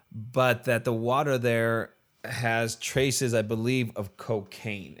 But that the water there has traces, I believe, of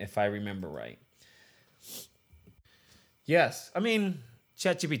cocaine, if I remember right. Yes, I mean,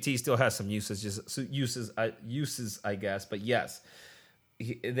 ChatGPT still has some uses, I guess. But yes,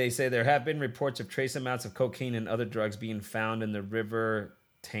 they say there have been reports of trace amounts of cocaine and other drugs being found in the River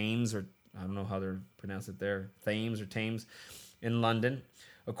Thames, or I don't know how they're pronounced it there, Thames or Thames, in London.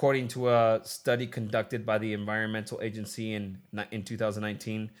 According to a study conducted by the Environmental Agency in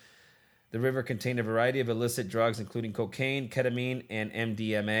 2019, the river contained a variety of illicit drugs, including cocaine, ketamine, and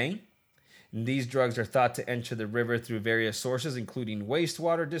MDMA. And these drugs are thought to enter the river through various sources, including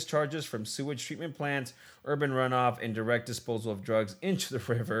wastewater discharges from sewage treatment plants, urban runoff, and direct disposal of drugs into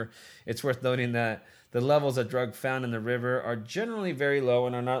the river. It's worth noting that the levels of drug found in the river are generally very low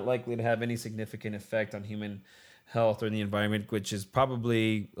and are not likely to have any significant effect on human health or the environment, which is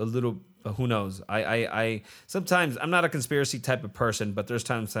probably a little, who knows. I sometimes, I'm not a conspiracy type of person, but there's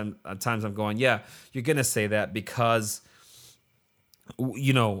times I'm going, yeah, you're gonna say that because, what are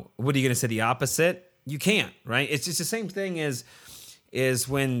you gonna say, the opposite? You can't, right? It's just the same thing as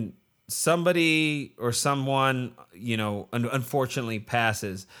when somebody or someone unfortunately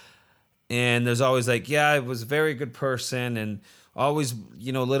passes, and there's always like, yeah, it was a very good person, and always,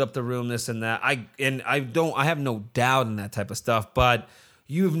 lit up the room, this and that. I have no doubt in that type of stuff, but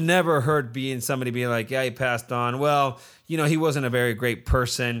you've never heard somebody being like, yeah, he passed on. Well, he wasn't a very great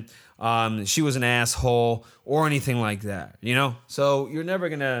person. She was an asshole or anything like that, So you're never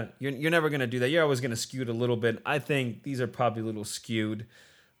gonna do that. You're always gonna skew it a little bit. I think these are probably a little skewed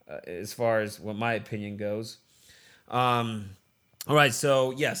as far as what my opinion goes. All right,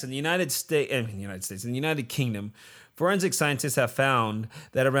 so yes, in the United Kingdom, forensic scientists have found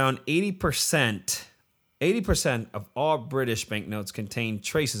that around 80% of all British banknotes contain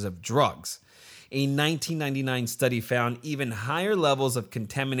traces of drugs. A 1999 study found even higher levels of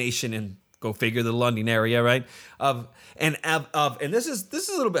contamination in, go figure, the London area, right? And this is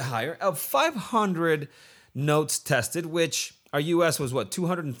a little bit higher, of 500 notes tested, which our US was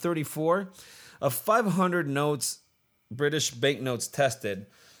 234? Of 500 notes, British banknotes tested,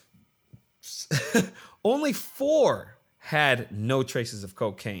 only 4 had no traces of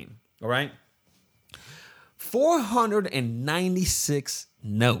cocaine, all right? 496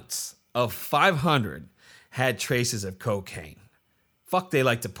 notes of 500 had traces of cocaine. Fuck, they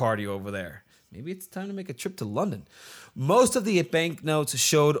like to party over there. Maybe it's time to make a trip to London. Most of the banknotes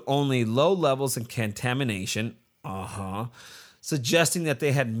showed only low levels of contamination, suggesting that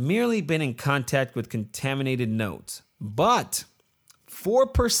they had merely been in contact with contaminated notes. But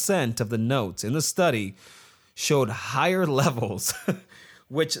 4% of the notes in the study showed higher levels,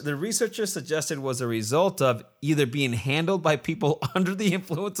 which the researchers suggested was a result of either being handled by people under the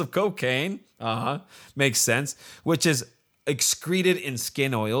influence of cocaine, makes sense, which is excreted in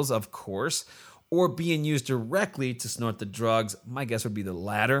skin oils, of course, or being used directly to snort the drugs. My guess would be the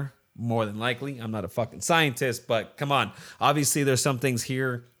latter, more than likely. I'm not a fucking scientist, but come on. Obviously, there's some things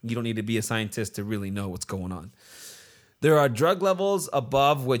here you don't need to be a scientist to really know what's going on. There are drug levels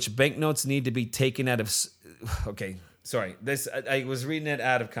above which banknotes need to be taken out of... Okay, sorry. I was reading it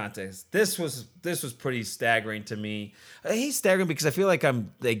out of context. This was pretty staggering to me. I hate staggering because I feel like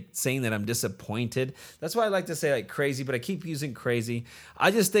I'm saying that I'm disappointed. That's why I like to say crazy, but I keep using crazy. I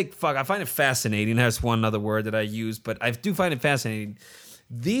just think I find it fascinating. That's one other word that I use, but I do find it fascinating.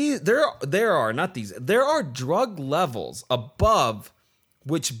 There are drug levels above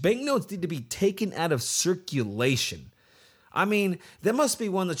which banknotes need to be taken out of circulation. I mean, there must be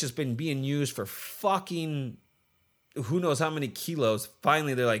one that's just been being used for fucking who knows how many kilos.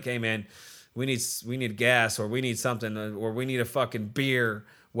 Finally, they're like, hey, man, we need gas, or we need something, or we need a fucking beer,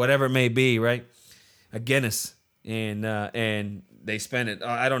 whatever it may be, right? A Guinness. And they spend it,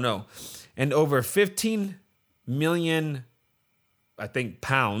 I don't know. And over 15 million, I think,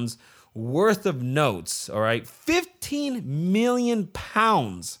 pounds worth of notes, all right? 15 million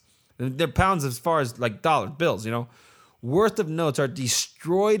pounds. They're pounds as far as like dollar bills, worth of notes are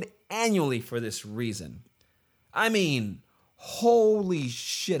destroyed annually for this reason. I mean, holy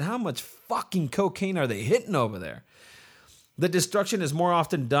shit, how much fucking cocaine are they hitting over there? The destruction is more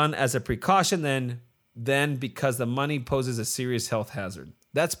often done as a precaution than because the money poses a serious health hazard.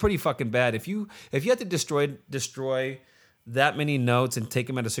 That's pretty fucking bad. If you have to destroy that many notes and take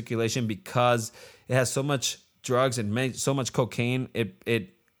them out of circulation because it has so much drugs and so much cocaine,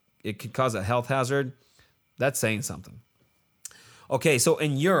 it could cause a health hazard. That's saying something. Okay, so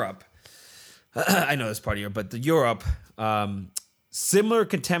in Europe, I know this part of Europe, but Europe, similar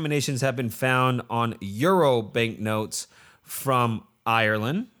contaminations have been found on euro banknotes from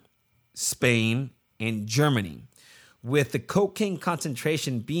Ireland, Spain, and Germany, with the cocaine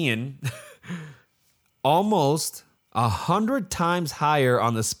concentration being almost 100 times higher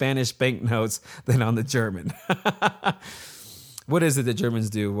on the Spanish banknotes than on the German. What is it that Germans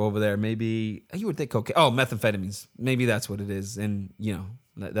do over there? Maybe you would think cocaine. Oh, methamphetamines. Maybe that's what it is, and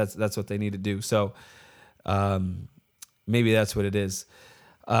that's what they need to do. So maybe that's what it is.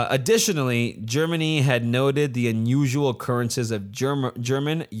 Additionally, Germany had noted the unusual occurrences of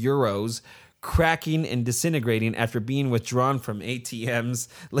German euros cracking and disintegrating after being withdrawn from ATMs,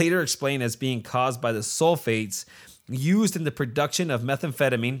 later explained as being caused by the sulfates used in the production of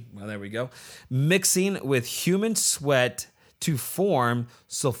methamphetamine. Well, there we go. Mixing with human sweat to form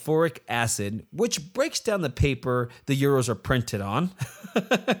sulfuric acid, which breaks down the paper the euros are printed on.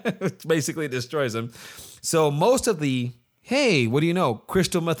 It basically destroys them. So most of the,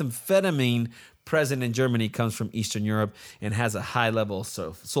 crystal methamphetamine present in Germany comes from Eastern Europe and has a high level of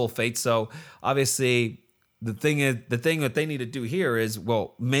sulfate. So obviously the thing that they need to do here is,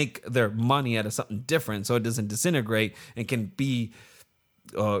 make their money out of something different so it doesn't disintegrate and can be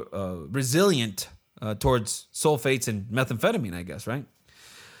resilient towards sulfates and methamphetamine, I guess, right?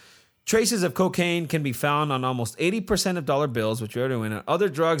 Traces of cocaine can be found on almost 80% of dollar bills, which we are doing, and other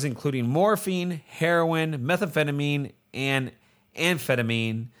drugs including morphine, heroin, methamphetamine, and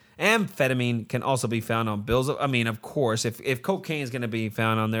amphetamine. Amphetamine can also be found on bills. I mean, of course, if cocaine is going to be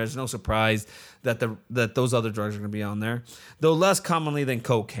found on there, it's no surprise that those other drugs are going to be on there, though less commonly than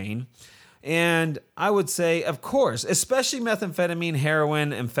cocaine. And I would say, of course, especially methamphetamine,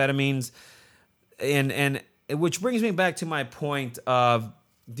 heroin, amphetamines, and which brings me back to my point of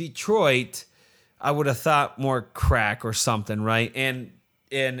Detroit. I would have thought more crack or something, right? And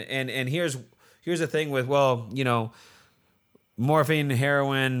here's the thing with, well, you know, morphine,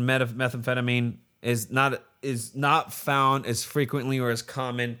 heroin, methamphetamine is not found as frequently or as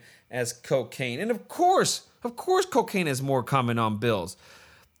common as cocaine. And of course, cocaine is more common on bills.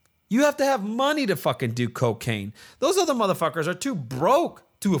 You have to have money to fucking do cocaine. Those other motherfuckers are too broke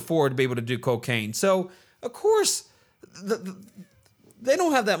to afford to be able to do cocaine. So, of course, they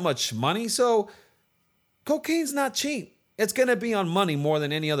don't have that much money. So, cocaine's not cheap. It's going to be on money more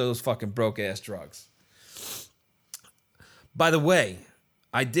than any other of those fucking broke-ass drugs. By the way,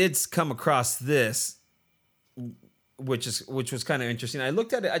 I did come across this, which was kind of interesting. I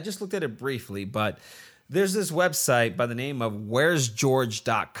just looked at it briefly, but there's this website by the name of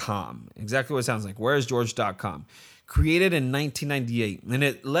where'sgeorge.com. Exactly what it sounds like, where'sgeorge.com. Created in 1998, and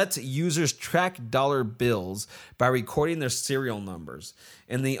it lets users track dollar bills by recording their serial numbers.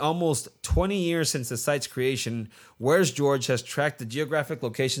 In the almost 20 years since the site's creation, Where's George has tracked the geographic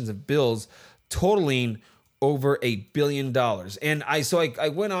locations of bills totaling over $1 billion. And I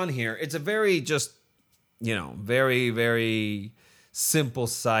went on here. It's a very just, very, very simple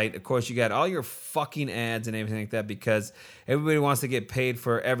site. Of course, you got all your fucking ads and everything like that because everybody wants to get paid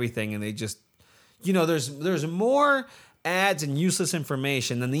for everything, and they just, there's more ads and useless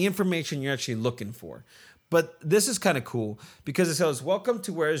information than the information you're actually looking for. But this is kind of cool because it says, welcome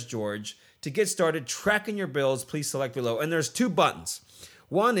to Where's George. To get started tracking your bills, please select below. And there's two buttons.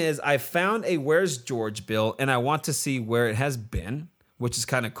 One is I found a Where's George bill and I want to see where it has been, which is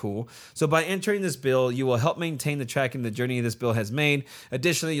kind of cool. So by entering this bill, you will help maintain the tracking the journey this bill has made.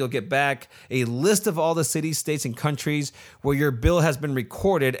 Additionally, you'll get back a list of all the cities, states, and countries where your bill has been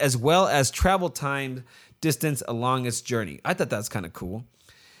recorded, as well as travel time distance along its journey. I thought that's kind of cool.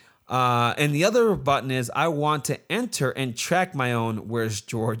 And the other button is I want to enter and track my own Where's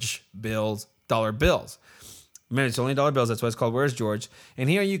George bills, dollar bills. Man, it's only dollar bills. That's why it's called Where's George. And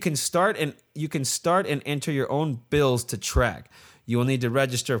here you can start and enter your own bills to track. You will need to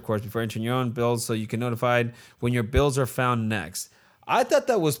register, of course, before entering your own bills so you can notified when your bills are found next. I thought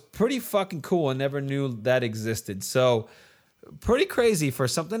that was pretty fucking cool. I never knew that existed. So pretty crazy for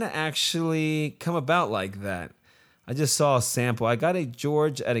something to actually come about like that. I just saw a sample. I got a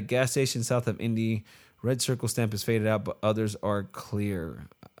George at a gas station south of Indy. Red circle stamp is faded out, but others are clear.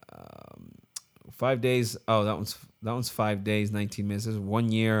 5 days. Oh, that one's 5 days, 19 minutes. This is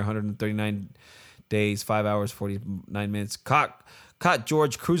 1 year, 139 days, 5 hours, 49 minutes. Caught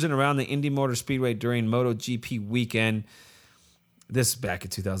George cruising around the Indy Motor Speedway during MotoGP weekend. This is back in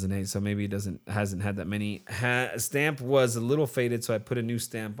 2008, so maybe it hasn't had that many. Stamp was a little faded, so I put a new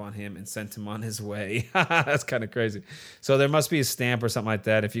stamp on him and sent him on his way. That's kind of crazy. So there must be a stamp or something like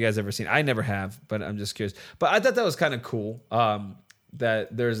that. If you guys ever seen, I never have, but I'm just curious. But I thought that was kind of cool.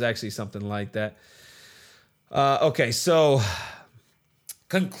 That there's actually something like that. Okay, so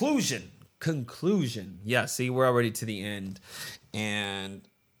conclusion. Yeah, see, we're already to the end, and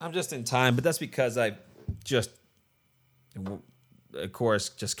I'm just in time, but that's because I just, of course,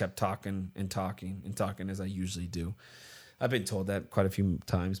 just kept talking as I usually do. I've been told that quite a few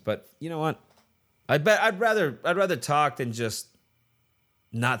times, but you know what? I'd rather talk than just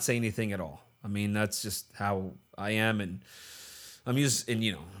not say anything at all. I mean, that's just how I am, and I'm used, and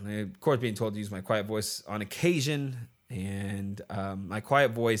of course, being told to use my quiet voice on occasion, and my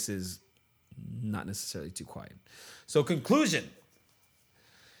quiet voice is not necessarily too quiet. So, conclusion.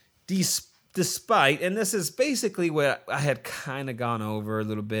 Despite, and this is basically what I had kind of gone over a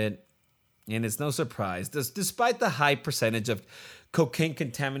little bit, and it's no surprise, despite the high percentage of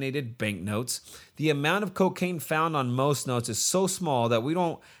cocaine-contaminated banknotes, the amount of cocaine found on most notes is so small that we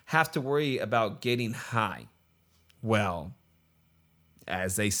don't have to worry about getting high. Well,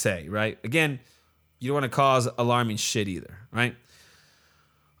 as they say, right? Again, you don't want to cause alarming shit either, right?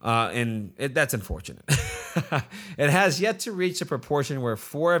 That's unfortunate. It has yet to reach a proportion where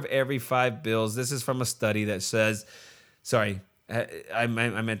 4 of every 5 bills, this is from a study that says, I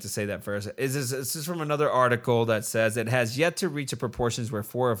meant to say that first. This is from another article that says it has yet to reach a proportions where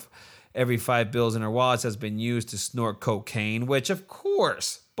 4 of every 5 bills in our wallets has been used to snort cocaine, which of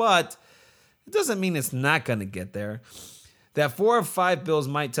course, but it doesn't mean it's not going to get there. That 4 of 5 bills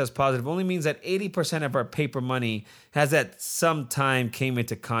might test positive only means that 80% of our paper money has at some time came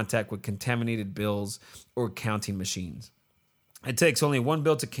into contact with contaminated bills or counting machines. It takes only one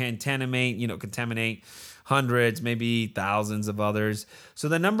bill to contaminate hundreds, maybe thousands of others. So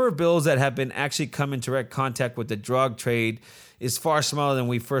the number of bills that have been actually come in direct contact with the drug trade is far smaller than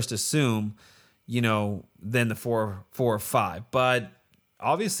we first assume, than the four or five. But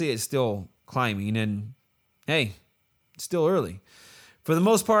obviously it's still climbing, and hey, it's still early. For the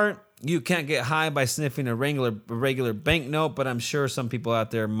most part, you can't get high by sniffing a regular banknote, but I'm sure some people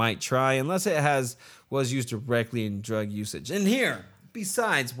out there might try, unless it was used directly in drug usage. And here,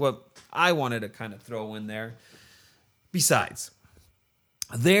 besides what I wanted to kind of throw in there,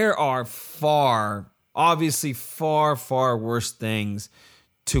 there are obviously far worse things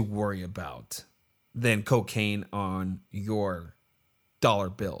to worry about than cocaine on your dollar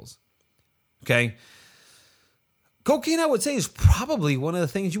bills. Okay? Cocaine, I would say, is probably one of the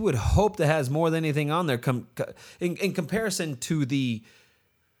things you would hope that has more than anything on there in comparison to the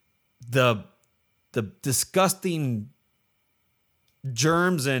disgusting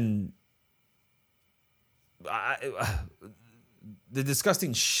germs and the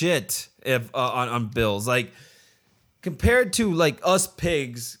disgusting shit on bills. Like, compared to like us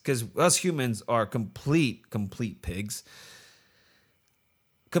pigs, because us humans are complete pigs.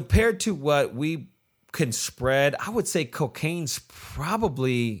 Compared to what we can spread, I would say cocaine's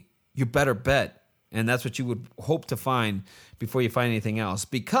probably your better bet. And that's what you would hope to find before you find anything else.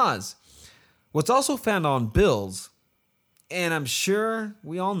 Because what's also found on bills, and I'm sure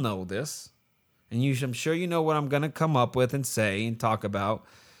we all know this, and I'm sure you know what I'm going to come up with and say and talk about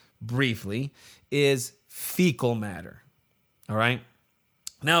briefly, is fecal matter. All right?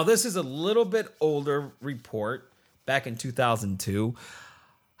 Now, this is a little bit older report, back in 2002.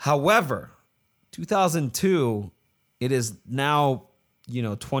 However, 2002, it is now,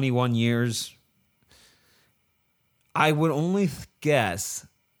 21 years. I would only guess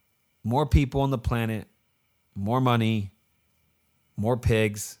more people on the planet, more money, more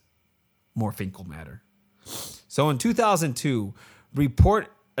pigs, more fecal matter. So in 2002,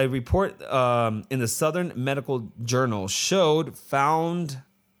 a report in the Southern Medical Journal found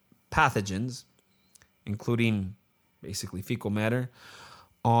pathogens, including basically fecal matter,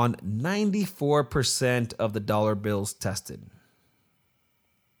 on 94% of the dollar bills tested.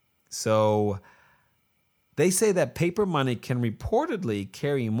 So they say that paper money can reportedly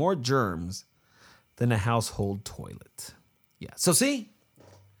carry more germs than a household toilet. Yeah. So see,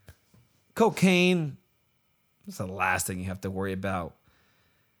 cocaine is the last thing you have to worry about.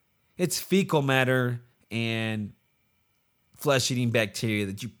 It's fecal matter and flesh-eating bacteria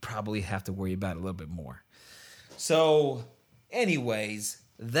that you probably have to worry about a little bit more. So, anyways,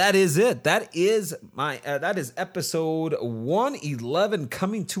 that is it. That is episode 111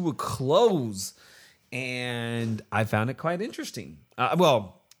 coming to a close, and I found it quite interesting.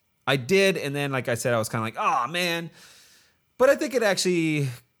 I did, and then, like I said, I was kind of like, oh man, but I think it actually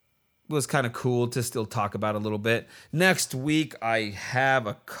was kind of cool to still talk about a little bit. Next week, I have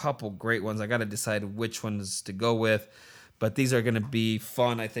a couple great ones. I got to decide which ones to go with, but these are going to be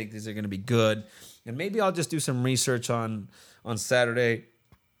fun. I think these are going to be good, and maybe I'll just do some research on Saturday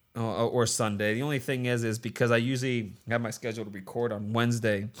or Sunday. The only thing is because I usually have my schedule to record on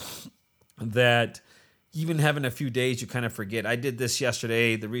Wednesday, that even having a few days, you kind of forget. I did this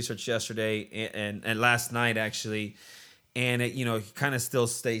yesterday, the research yesterday, and last night actually, and it kind of still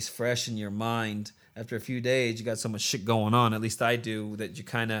stays fresh in your mind. After a few days, you got so much shit going on, at least I do, that you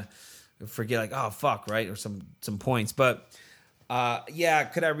kind of forget, like, oh fuck, right, or some points. But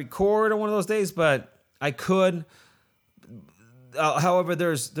could I record on one of those days? But I could. However,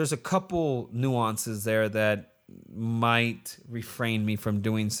 there's a couple nuances there that might refrain me from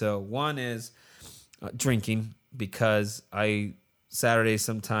doing so. One is drinking, because Saturdays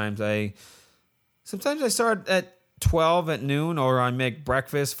sometimes I start at 12 at noon, or I make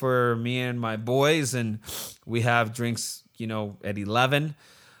breakfast for me and my boys, and we have drinks, at 11.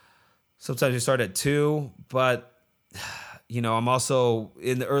 Sometimes we start at 2, but I'm also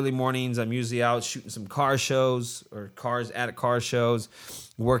in the early mornings. I'm usually out shooting some car shows or at car shows,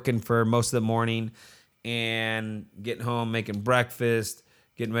 working for most of the morning, and getting home, making breakfast,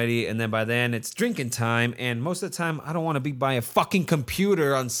 getting ready. And then by then it's drinking time. And most of the time I don't want to be by a fucking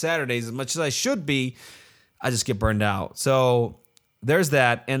computer on Saturdays as much as I should be. I just get burned out. So there's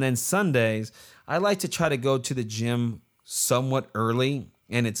that. And then Sundays, I like to try to go to the gym somewhat early.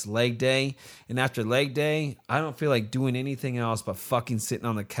 And it's leg day. And after leg day, I don't feel like doing anything else but fucking sitting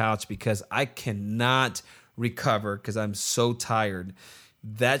on the couch, because I cannot recover because I'm so tired.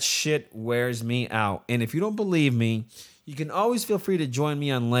 That shit wears me out. And if you don't believe me, you can always feel free to join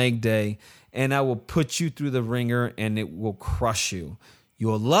me on leg day, and I will put you through the ringer, and it will crush you.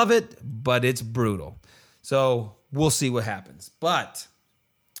 You'll love it, but it's brutal. So we'll see what happens. But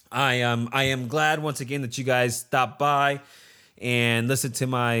I am glad once again that you guys stopped by and listened to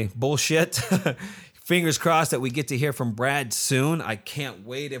my bullshit. Fingers crossed that we get to hear from Brad soon. I can't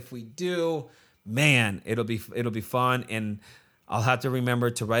wait if we do. Man, it'll be fun, and I'll have to remember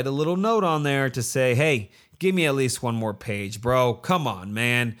to write a little note on there to say, hey, give me at least one more page, bro. Come on,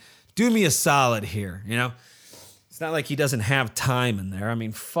 man. Do me a solid here, you know? It's not like he doesn't have time in there. I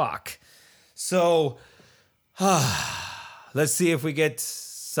mean, fuck. So, let's see if we get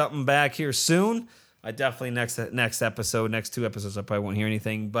something back here soon. I definitely next episode, next 2 episodes, I probably won't hear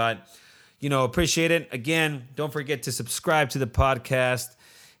anything, but appreciate it. Again, don't forget to subscribe to the podcast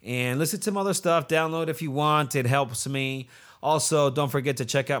and listen to some other stuff. Download if you want. It helps me. Also, don't forget to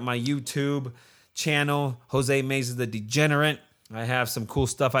check out my YouTube channel, Jose Meza the Degenerate. I have some cool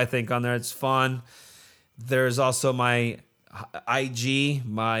stuff, I think, on there. It's fun. There's also my IG,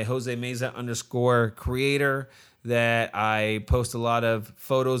 my Jose Meza _creator, that I post a lot of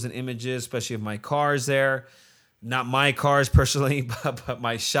photos and images, especially of my cars there. Not my cars personally, but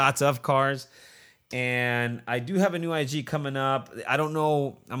my shots of cars. And I do have a new IG coming up. I don't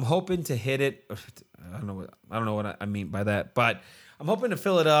know. I'm hoping to hit it. I don't know what I mean by that, but I'm hoping to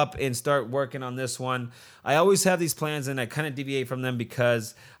fill it up and start working on this one. I always have these plans and I kind of deviate from them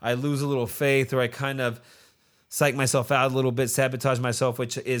because I lose a little faith, or I kind of psych myself out a little bit, sabotage myself,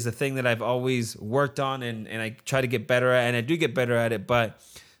 which is a thing that I've always worked on and I try to get better at, and I do get better at it, but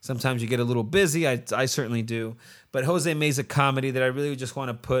sometimes you get a little busy. I certainly do. But Jose Meza Comedy, that I really just want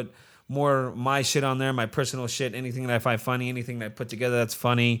to put more my shit on there, my personal shit, anything that I find funny, anything that I put together that's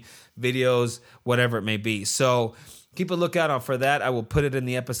funny, videos, whatever it may be. So keep a lookout for that. I will put it in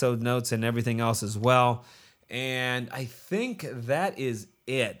the episode notes and everything else as well. And I think that is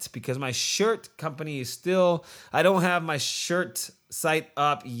it, because my shirt company is still, I don't have my shirt site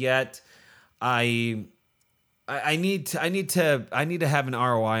up yet. I need to have an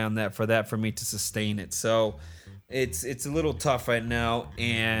ROI on that for me to sustain it. So it's a little tough right now,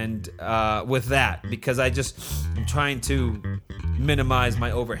 and with that, because I'm trying to minimize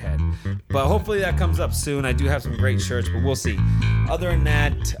my overhead. But hopefully that comes up soon. I do have some great shirts, but we'll see. Other than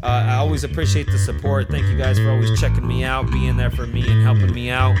that, I always appreciate the support. Thank you guys for always checking me out, being there for me, and helping me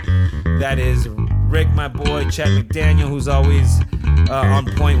out. That is Rick, my boy, Chad McDaniel, who's always on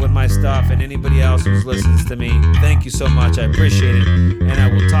point with my stuff, and anybody else who listens to me. Thank you so much. I appreciate it, and I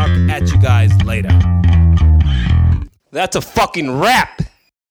will talk at you guys later. That's a fucking wrap.